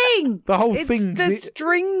whole thing. The whole It's thing. the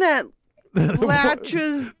string that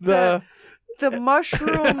latches the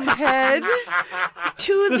mushroom head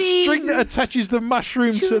To the string that attaches the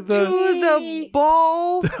mushroom to to the. the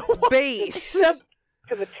ball base.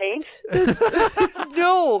 To the taint?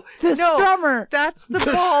 No, the no, strummer. that's the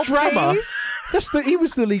The ball strummer? base. He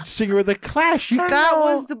was the lead singer of the Clash. That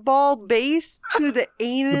was the ball base to the The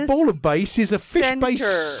anus. ball of base is a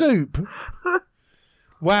fish-based center. soup.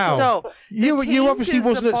 Wow. So you taint obviously is the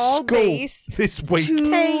wasn't at ball school base this week.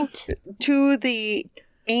 to the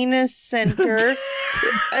anus center.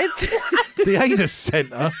 The anus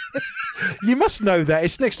centre. You must know that.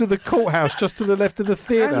 It's next to the courthouse, just to the left of the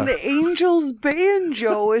theatre. And the angel's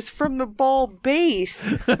banjo is from the ball base,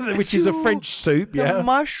 Which is a to French soup, the yeah.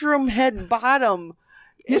 mushroom head bottom.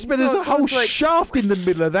 Yes, And but there's so a it whole goes like- shaft in the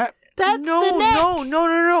middle of that. That's no, the neck.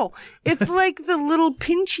 no. It's like the little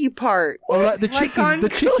pinchy part. Or like the Like chicken, on- the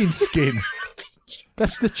chicken skin.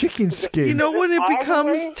 That's the chicken skin. You know when it All the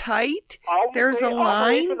becomes way- tight? All the There's way, a all the way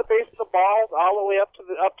line. from the base of the balls, all the way up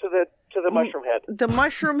to the mushroom head. The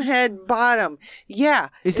mushroom head bottom. Yeah.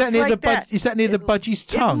 Is that it's near like the that. is that near the budgie's It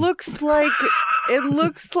tongue? looks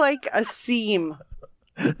like a seam.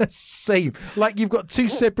 Same. Like you've got two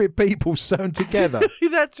separate people sewn together.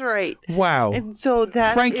 That's right. Wow. And so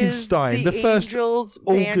that Frankenstein, is the first angel's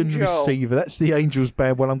Organ banjo. receiver. That's the angel's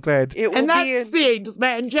band. Well, I'm glad. It will And be that's in, the angel's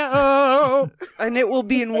banjo. and it will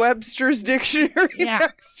be in Webster's dictionary Yeah.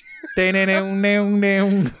 next Ding-ding-ding-ding-ding.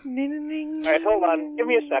 year. All right, hold on. Give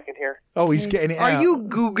me a second here. Oh, he's getting it out. Are you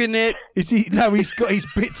googling it? Is he? No, he's got his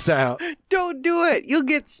bits out. Don't do it. You'll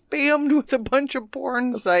get spammed with a bunch of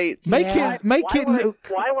porn sites. Make Yeah. it. Make Why it would, I, look.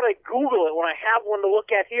 why would I Google it when I have one to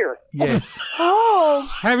look at here? Yes. Oh.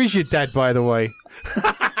 How is your dad, by the way?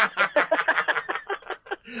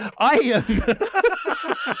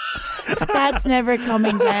 That's never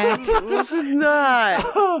coming back. This is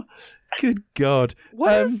not. Good God.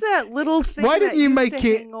 What is that little thing why didn't that you used make to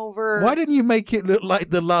it- hang over? Why didn't you make it look like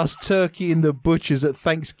the last turkey in the butcher's at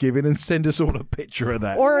Thanksgiving and send us all a picture of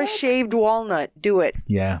that? Or a shaved walnut. Do it.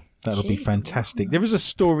 Yeah, that'll be Gee. fantastic. There was a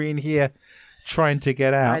story in here trying to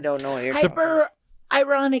get out. I don't know what you're Hyper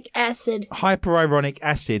ironic acid. Hyperironic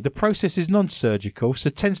acid. The process is non-surgical, so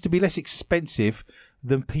tends to be less expensive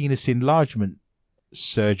than penis enlargement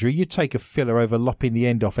surgery. You'd take a filler over lopping the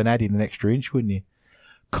end off and adding an extra inch, wouldn't you?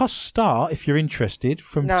 Costs start, if you're interested,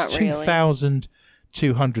 from Not really. $2,000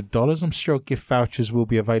 $200. I'm sure gift vouchers will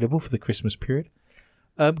be available for the Christmas period.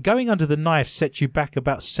 Going under the knife sets you back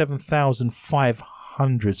about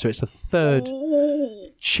 $7,500, so it's a third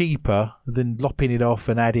cheaper than lopping it off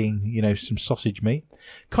and adding, some sausage meat.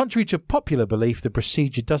 Contrary to popular belief, the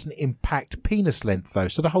procedure doesn't impact penis length, though,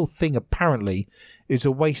 so the whole thing apparently is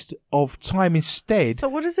a waste of time instead. So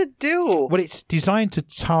what does it do? Well, it's designed to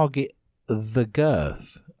target the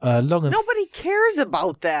girth. Nobody cares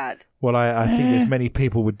about that. Well, I think there's many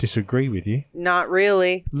people would disagree with you. Not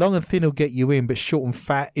really. Long and thin will get you in, but short and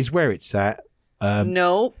fat is where it's at.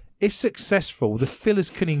 No. If successful, the fillers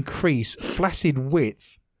can increase flaccid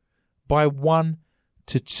width by 1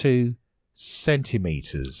 to 2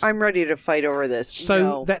 centimeters. I'm ready to fight over this.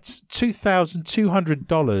 So that's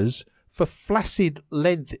 $2,200 for flaccid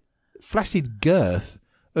girth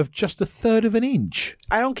of just a third of an inch.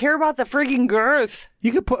 I don't care about the frigging girth.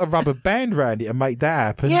 You could put a rubber band around it and make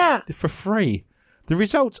that happen for free. The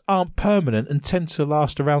results aren't permanent and tend to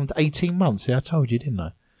last around 18 months. Yeah, I told you, didn't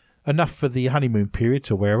I? Enough for the honeymoon period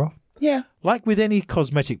to wear off. Yeah. Like with any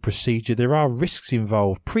cosmetic procedure, there are risks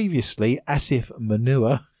involved. Previously, Acid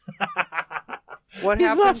Manure. What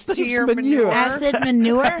happens to your manure? Acid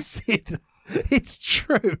Manure? Acid. It's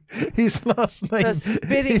true. His last name The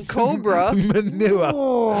spitting is cobra. Manure.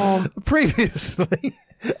 Oh. Previously,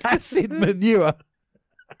 Acid Manure.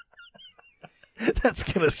 That's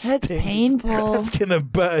going to sting. That's painful. That's going to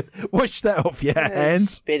burn. Wash that off your hands.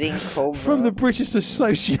 Spitting cobra. From the British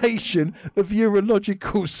Association of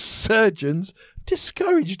Urological Surgeons,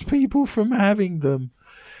 discouraged people from having them.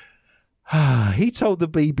 He told the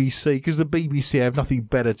BBC, because the BBC have nothing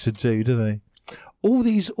better to do they? All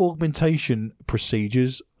these augmentation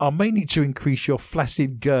procedures are mainly to increase your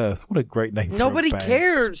flaccid girth. What a great name for a Nobody band.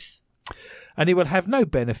 cares. And it will have no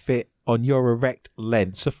benefit on your erect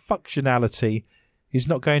length. So functionality is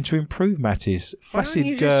not going to improve, Mattis. Why don't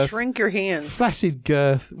you just shrink your hands? Flaccid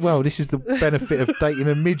girth. Well, this is the benefit of dating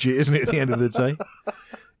a midget, isn't it, at the end of the day?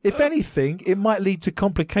 If anything, it might lead to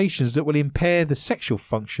complications that will impair the sexual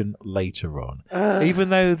function later on. Even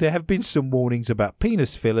though there have been some warnings about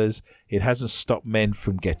penis fillers, it hasn't stopped men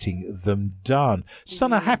from getting them done.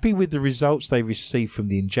 Some are happy with the results they received from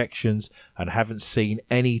the injections and haven't seen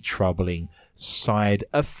any troubling side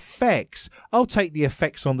effects. I'll take the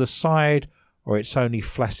effects on the side, or it's only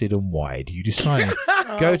flaccid and wide. You decide.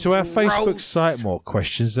 Go to our Facebook site. More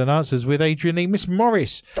questions than answers with Adrian and Miss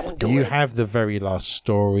Morris. You have the very last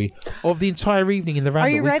story of the entire evening in the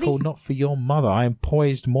round that we call Not For Your Mother. I am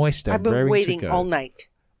poised, moist, and I've been waiting all night.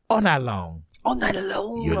 On how long? All night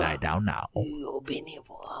alone. You lie down now. You've been here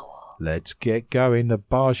for an hour. Let's get going. The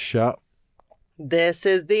bar's shut. This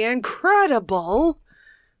is the incredible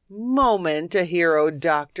moment a hero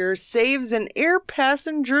doctor saves an air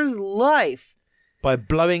passenger's life. By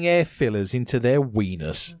blowing air fillers into their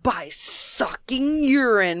weenus. By sucking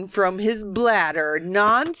urine from his bladder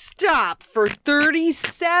non-stop for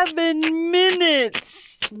 37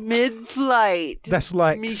 minutes mid-flight. That's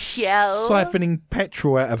like Michelle. Siphoning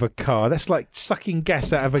petrol out of a car. That's like sucking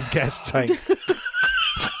gas out of a gas tank.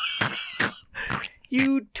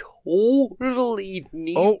 You totally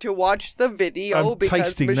need to watch the video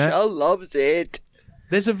because Michelle loves it.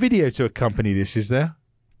 There's a video to accompany this, is there?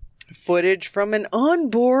 Footage from an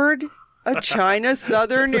onboard a China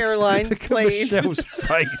Southern Airlines plane. Michelle's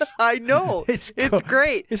face. I know. It's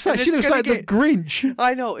great. It's like she looks like the Grinch.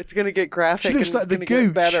 I know. It's going to get graphic. She looks like it's going to Gooch.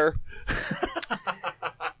 get better.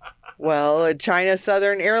 Well, a China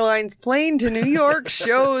Southern Airlines plane to New York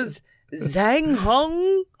shows Zhang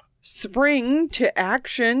Hong spring to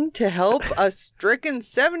action to help a stricken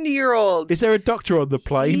 70-year-old. Is there a doctor on the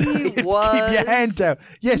plane? He was. Keep your hand down.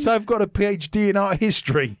 Yes, I've got a PhD in art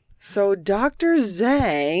history. So Dr.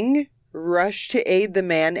 Zhang rushed to aid the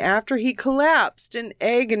man after he collapsed in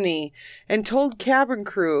agony and told cabin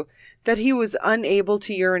crew that he was unable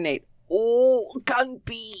to urinate. Oh, can't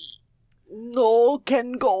be. No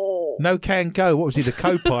can go. No can go. What was he, the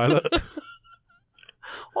co-pilot?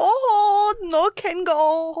 Oh, no can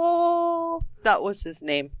go. That was his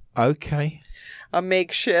name. Okay. A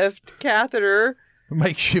makeshift catheter.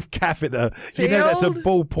 Makeshift catheter. You know that's a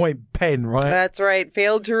ballpoint pen, right? That's right.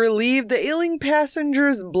 Failed to relieve the ailing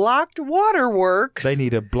passenger's blocked waterworks. They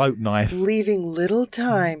need a bloat knife. Leaving little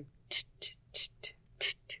time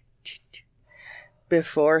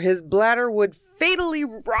before his bladder would fatally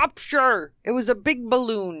rupture. It was a big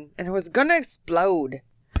balloon and it was going to explode.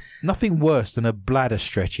 Nothing worse than a bladder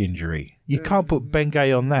stretch injury. You can't put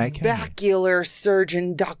Bengay on that, can you? Vascular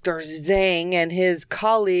surgeon Dr. Zhang and his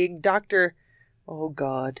colleague Dr. Oh,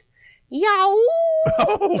 God. Yow!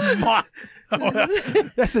 Oh, my. Oh,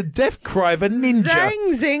 that's a death cry of a ninja.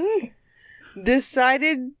 Zhang Zing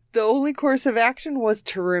decided the only course of action was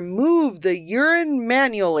to remove the urine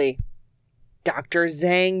manually. Dr.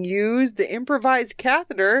 Zhang used the improvised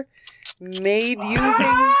catheter made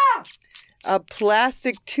using a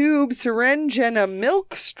plastic tube, syringe, and a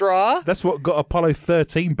milk straw. That's what got Apollo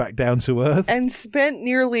 13 back down to Earth. And spent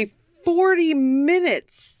nearly 40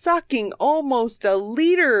 minutes sucking almost a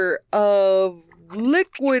liter of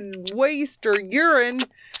liquid waste or urine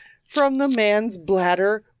from the man's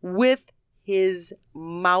bladder with his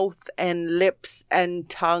mouth and lips and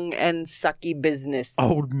tongue and sucky business.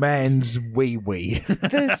 Old man's wee-wee.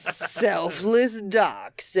 The selfless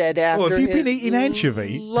doc said after have you been his eating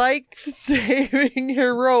anchovy? life-saving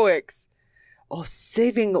heroics. Oh,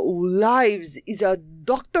 saving lives is a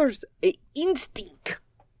doctor's instinct.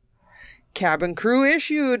 Cabin crew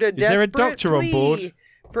issued a desperate there a doctor on board? plea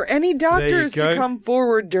for any doctors to come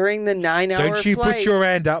forward during the 9-hour flight. Don't you put your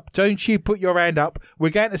hand up. Don't you put your hand up. We're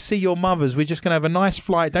going to see your mothers. We're just going to have a nice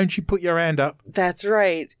flight. Don't you put your hand up. That's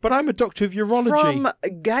right. But I'm a doctor of urology. From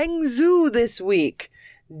Guangzhou this week,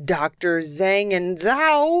 Dr. Zhang and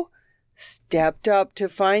Zhao stepped up to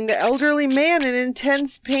find the elderly man in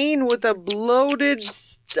intense pain with a bloated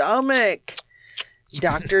stomach.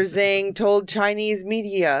 Dr. Zhang told Chinese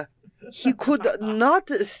media he could not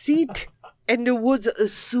sit and was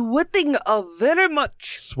sweating very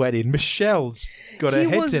much. Sweating. Michelle's got her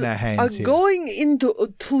head in her hands. He was going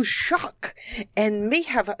into shock and may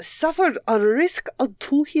have suffered a risk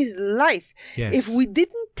to his life if we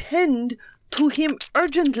didn't tend to him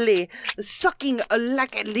urgently, sucking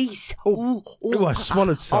like a lease. Oh, I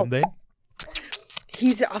swallowed some then.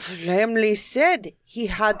 His family said he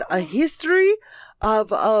had a history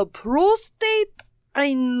of a prostate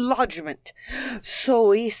enlargement,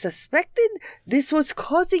 so he suspected this was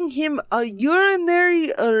causing him a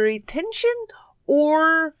urinary retention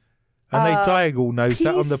or and they diagnosed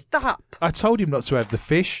that on the stop. I told him not to have the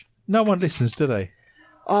fish. No one listens, do they?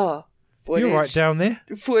 Footage, you're right down there.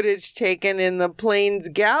 Footage taken in the plane's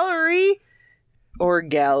gallery or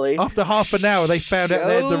galley. After half an hour, they found out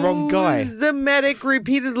they had the wrong guy. The medic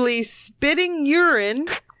repeatedly spitting urine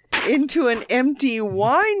into an empty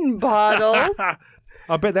wine bottle.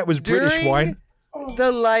 I bet that was British wine.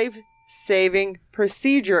 The life-saving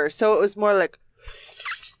procedure. So it was more like...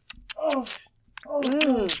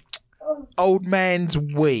 Old man's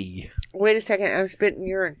wee. Wait a second, I'm spitting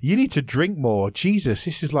urine. You need to drink more. Jesus,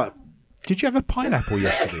 this is like... Did you have a pineapple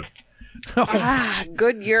yesterday?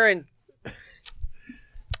 Good urine.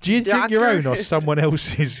 Do you drink your own or someone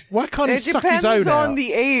else's? Why can't he suck his own out? It depends on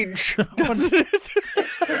the age, doesn't it?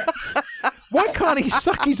 Why can't he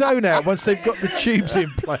suck his own out once they've got the tubes in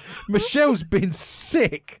place? Michelle's been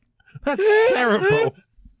sick. That's terrible.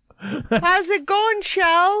 How's it going,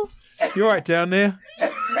 Shell? You all right down there?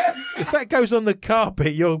 If that goes on the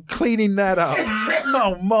carpet, you're cleaning that up.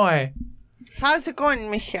 Oh, my. How's it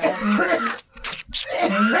going, Michelle?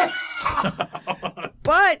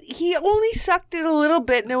 But he only sucked it a little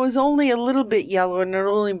bit, and it was only a little bit yellow, and it had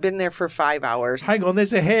only been there for 5 hours. Hang on,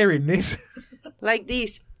 there's a hair in this. Like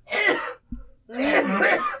these.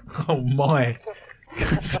 Oh, my.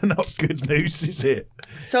 That's not good news, is it?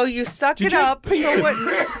 So you suck it up. So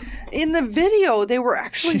what? In the video, they were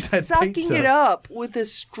actually sucking it up with a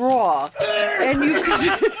straw, and you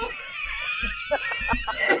could.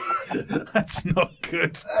 That's not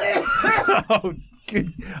good. Oh,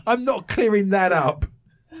 good. I'm not clearing that up.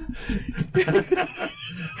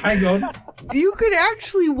 Hang on. You could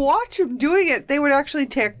actually watch them doing it. They would actually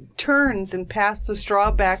take turns and pass the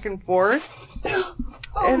straw back and forth.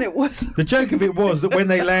 And it was... The joke of it was that when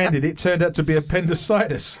they landed, it turned out to be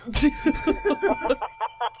appendicitis.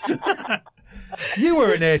 You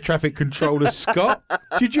were an air traffic controller, Scott.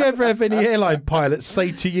 Did you ever have any airline pilots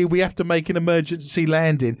say to you, we have to make an emergency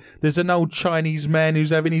landing? There's an old Chinese man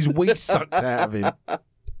who's having his wee sucked out of him.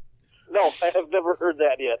 No, I have never heard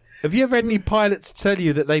that yet. Have you ever had any pilots tell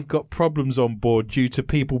you that they've got problems on board due to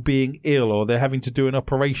people being ill or they're having to do an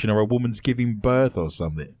operation or a woman's giving birth or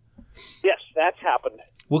something? Yes, that's happened.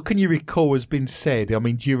 What can you recall has been said? I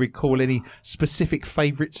mean, do you recall any specific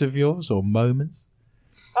favourites of yours or moments?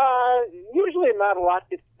 Usually not a lot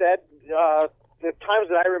gets said. The times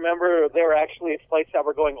that I remember, there were actually flights that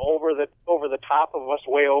were going over the top of us,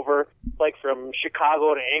 way over, like from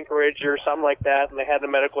Chicago to Anchorage or something like that, and they had a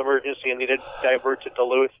medical emergency and needed to divert to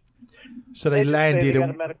Duluth. So they landed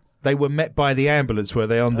and they were met by the ambulance, were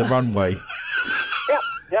they, on the runway?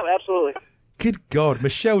 Yeah, absolutely. Good God,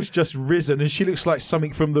 Michelle's just risen and she looks like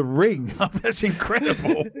something from The Ring. That's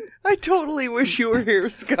incredible. I totally wish you were here,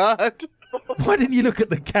 Scott. Why didn't you look at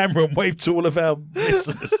the camera and wave to all of our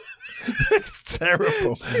listeners? That's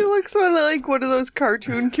terrible. She looks sort of like one of those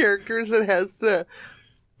cartoon characters that has the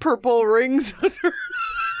purple rings on her.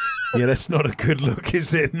 Yeah, that's not a good look,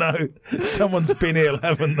 is it? No. Someone's been ill,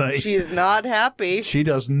 haven't they? She's not happy. She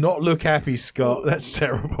does not look happy, Scott. That's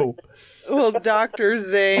terrible. Well, Dr.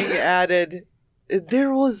 Zhang added,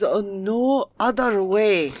 there was no other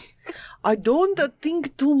way. I don't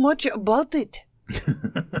think too much about it.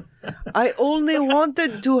 I only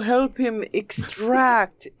wanted to help him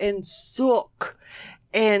extract and suck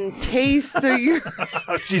and taste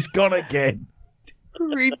the She's gone again.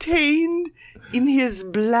 retained in his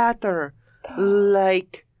bladder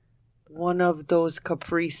like one of those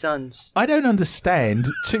Capri Suns. I don't understand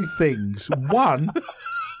two things. One,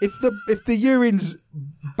 if the urine's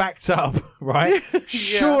backed up, right?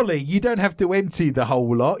 Surely you don't have to empty the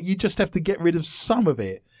whole lot. You just have to get rid of some of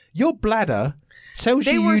it. Your bladder tells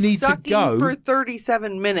They you were you need to sucking go. for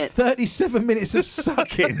 37 minutes. 37 minutes of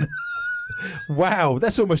sucking. Wow,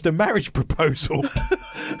 that's almost a marriage proposal.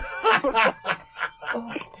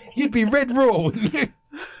 You'd be red raw, wouldn't you?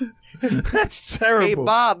 That's terrible. Hey,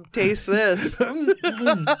 Bob, taste this.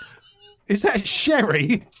 Is that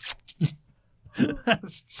sherry?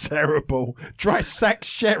 That's terrible. Dry sack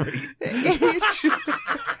sherry.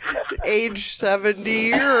 Age 70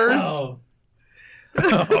 years. Oh.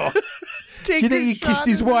 Take Do you think a he kissed shot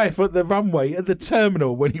his of- wife at the runway, at the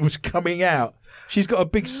terminal, when he was coming out? She's got a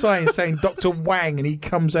big sign saying Dr. Wang, and he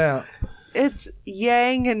comes out. It's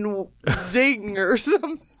Yang and Zing or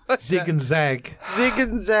something. Like Zig that. and zag. Zig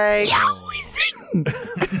and Zag.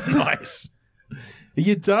 Nice. Are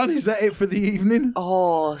you done? Is that it for the evening?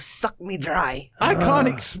 Oh, suck me dry. I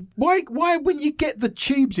can't. Why when you get the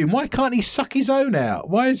tubes in, why can't he suck his own out?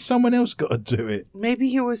 Why has someone else got to do it? Maybe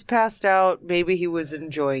he was passed out. Maybe he was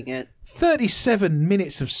enjoying it. 37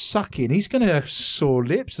 minutes of sucking. He's going to have sore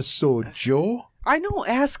lips, a sore jaw. I know.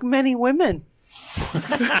 Ask many women.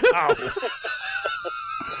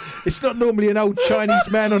 It's not normally an old Chinese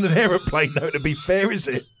man on an aeroplane, though, to be fair, is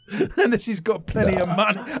it? Unless he's got plenty of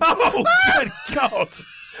money. Oh, good God.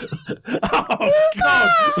 Oh,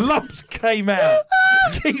 God. Lumps came out.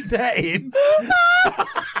 Keep that in.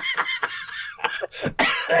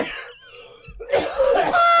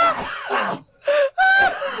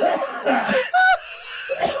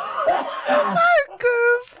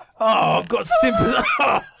 Oh, I've got sympathy.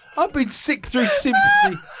 Oh, I've been sick through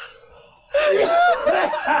sympathy.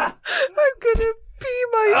 I'm gonna pee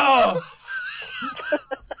myself. Oh.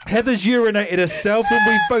 Heather's urinated herself and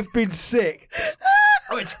we've both been sick.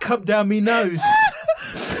 Oh, it's come down me nose.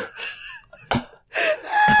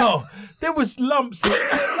 Oh, there was lumps.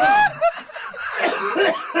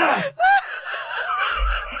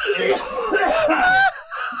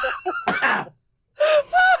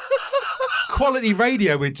 Quality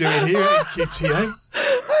radio we're doing here at QTA.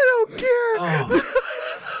 I don't care. Oh.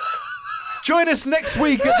 Join us next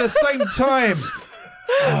week at the same time.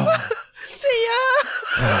 Oh. See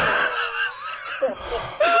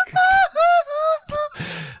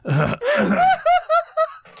ya.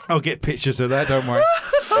 I'll get pictures of that, don't worry.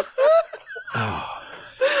 Oh.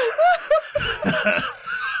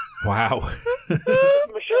 Wow.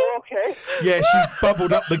 Michelle, okay? Yeah, she's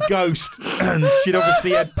bubbled up the ghost, and she'd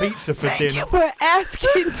obviously had pizza for dinner. Thank you for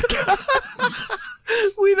asking, Scott.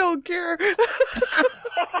 We don't care.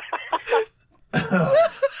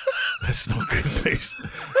 That's not good news.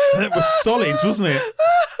 That was solids, wasn't it?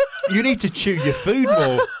 You need to chew your food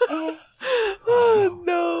more. Oh,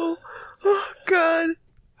 no. Oh, God.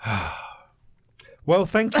 Well,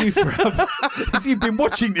 thank you for... If you've been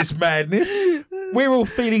watching this madness, we're all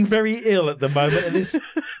feeling very ill at the moment, and it's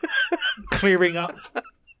clearing up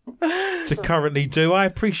to currently do. I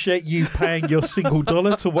appreciate you paying your single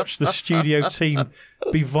dollar to watch the studio team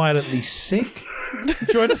be violently sick.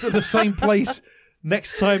 Join us at the same place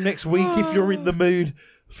next week if you're in the mood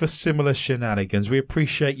for similar shenanigans. We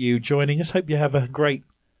appreciate you joining us. Hope you have a great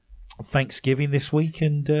Thanksgiving this week,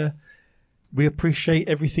 and we appreciate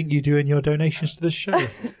everything you do and your donations to the show.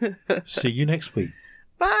 See you next week.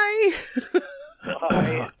 Bye.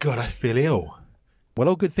 Oh, God, I feel ill. Well,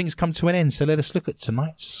 all good things come to an end, so let us look at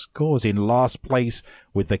tonight's scores. In last place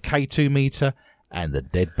with the K2 meter and the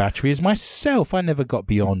dead battery is myself. I never got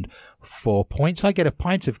beyond 4 points. I get a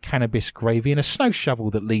pint of cannabis gravy and a snow shovel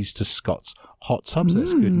that leads to Scott's hot tubs.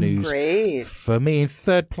 That's good news. Great. For me, in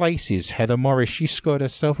third place is Heather Morris. She scored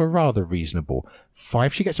herself a rather reasonable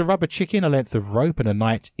 5. She gets a rubber chicken, a length of rope, and a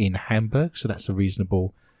night in Hamburg, so that's a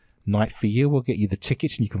reasonable night for you. We'll get you the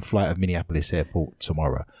tickets and you can fly out of Minneapolis Airport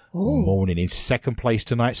tomorrow morning. In second place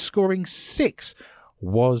tonight, scoring 6,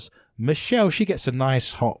 was Michelle. She gets a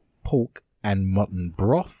nice hot pork and mutton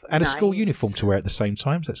broth and a school Nice. uniform to wear at the same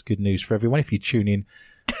time. So that's good news for everyone. If you tune in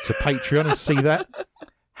to Patreon and see that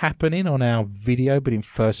happening on our video, but in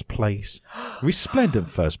first place, resplendent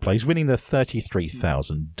first place, winning the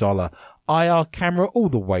 $33,000 IR camera all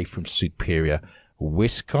the way from Superior,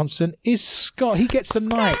 Wisconsin, is Scott. He gets a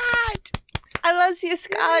night I love you,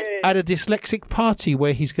 Scott. at a dyslexic party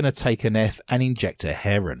where he's going to take an F and inject a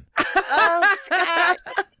heron. Oh, Scott.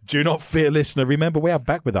 Do not fear, listener. Remember, we are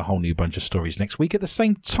back with a whole new bunch of stories next week at the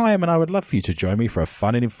same time, and I would love for you to join me for a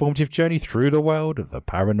fun and informative journey through the world of the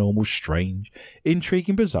paranormal, strange,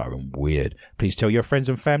 intriguing, bizarre, and weird. Please tell your friends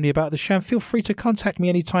and family about the show, and feel free to contact me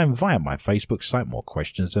anytime via my Facebook site, More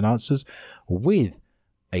Questions Than Answers with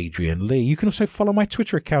Adrian Lee. You can also follow my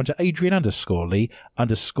Twitter account at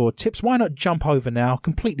Adrian_Lee_tips. Why not jump over now,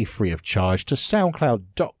 completely free of charge, to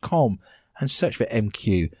soundcloud.com and search for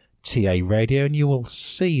MQTA Radio, and you will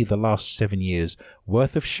see the last 7 years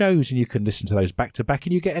worth of shows, and you can listen to those back to back,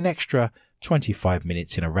 and you get an extra 25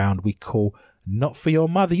 minutes in a round we call Not For Your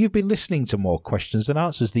Mother. You've been listening to More Questions Than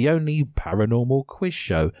Answers, the only paranormal quiz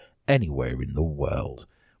show anywhere in the world.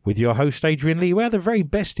 With your host, Adrian Lee, we're the very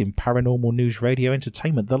best in paranormal news, radio,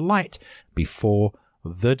 entertainment, the light before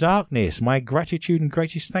the darkness. My gratitude and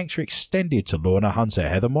greatest thanks are extended to Lorna Hunter,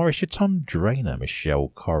 Heather Morris, Tom Drainer, Michelle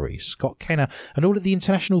Corrie, Scott Kenner, and all of the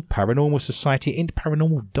International Paranormal Society and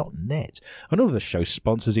Paranormal.net, and all of the show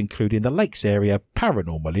sponsors, including the Lakes Area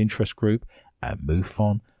Paranormal Interest Group and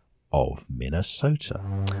MUFON of Minnesota.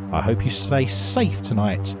 I hope you stay safe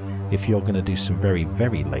tonight if you're going to do some very,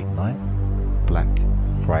 very late night Black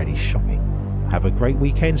Friday shopping. Have a great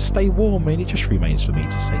weekend, stay warm, and it just remains for me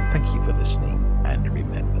to say thank you for listening, and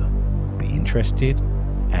remember, be interested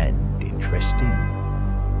and interesting.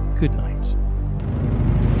 Good night.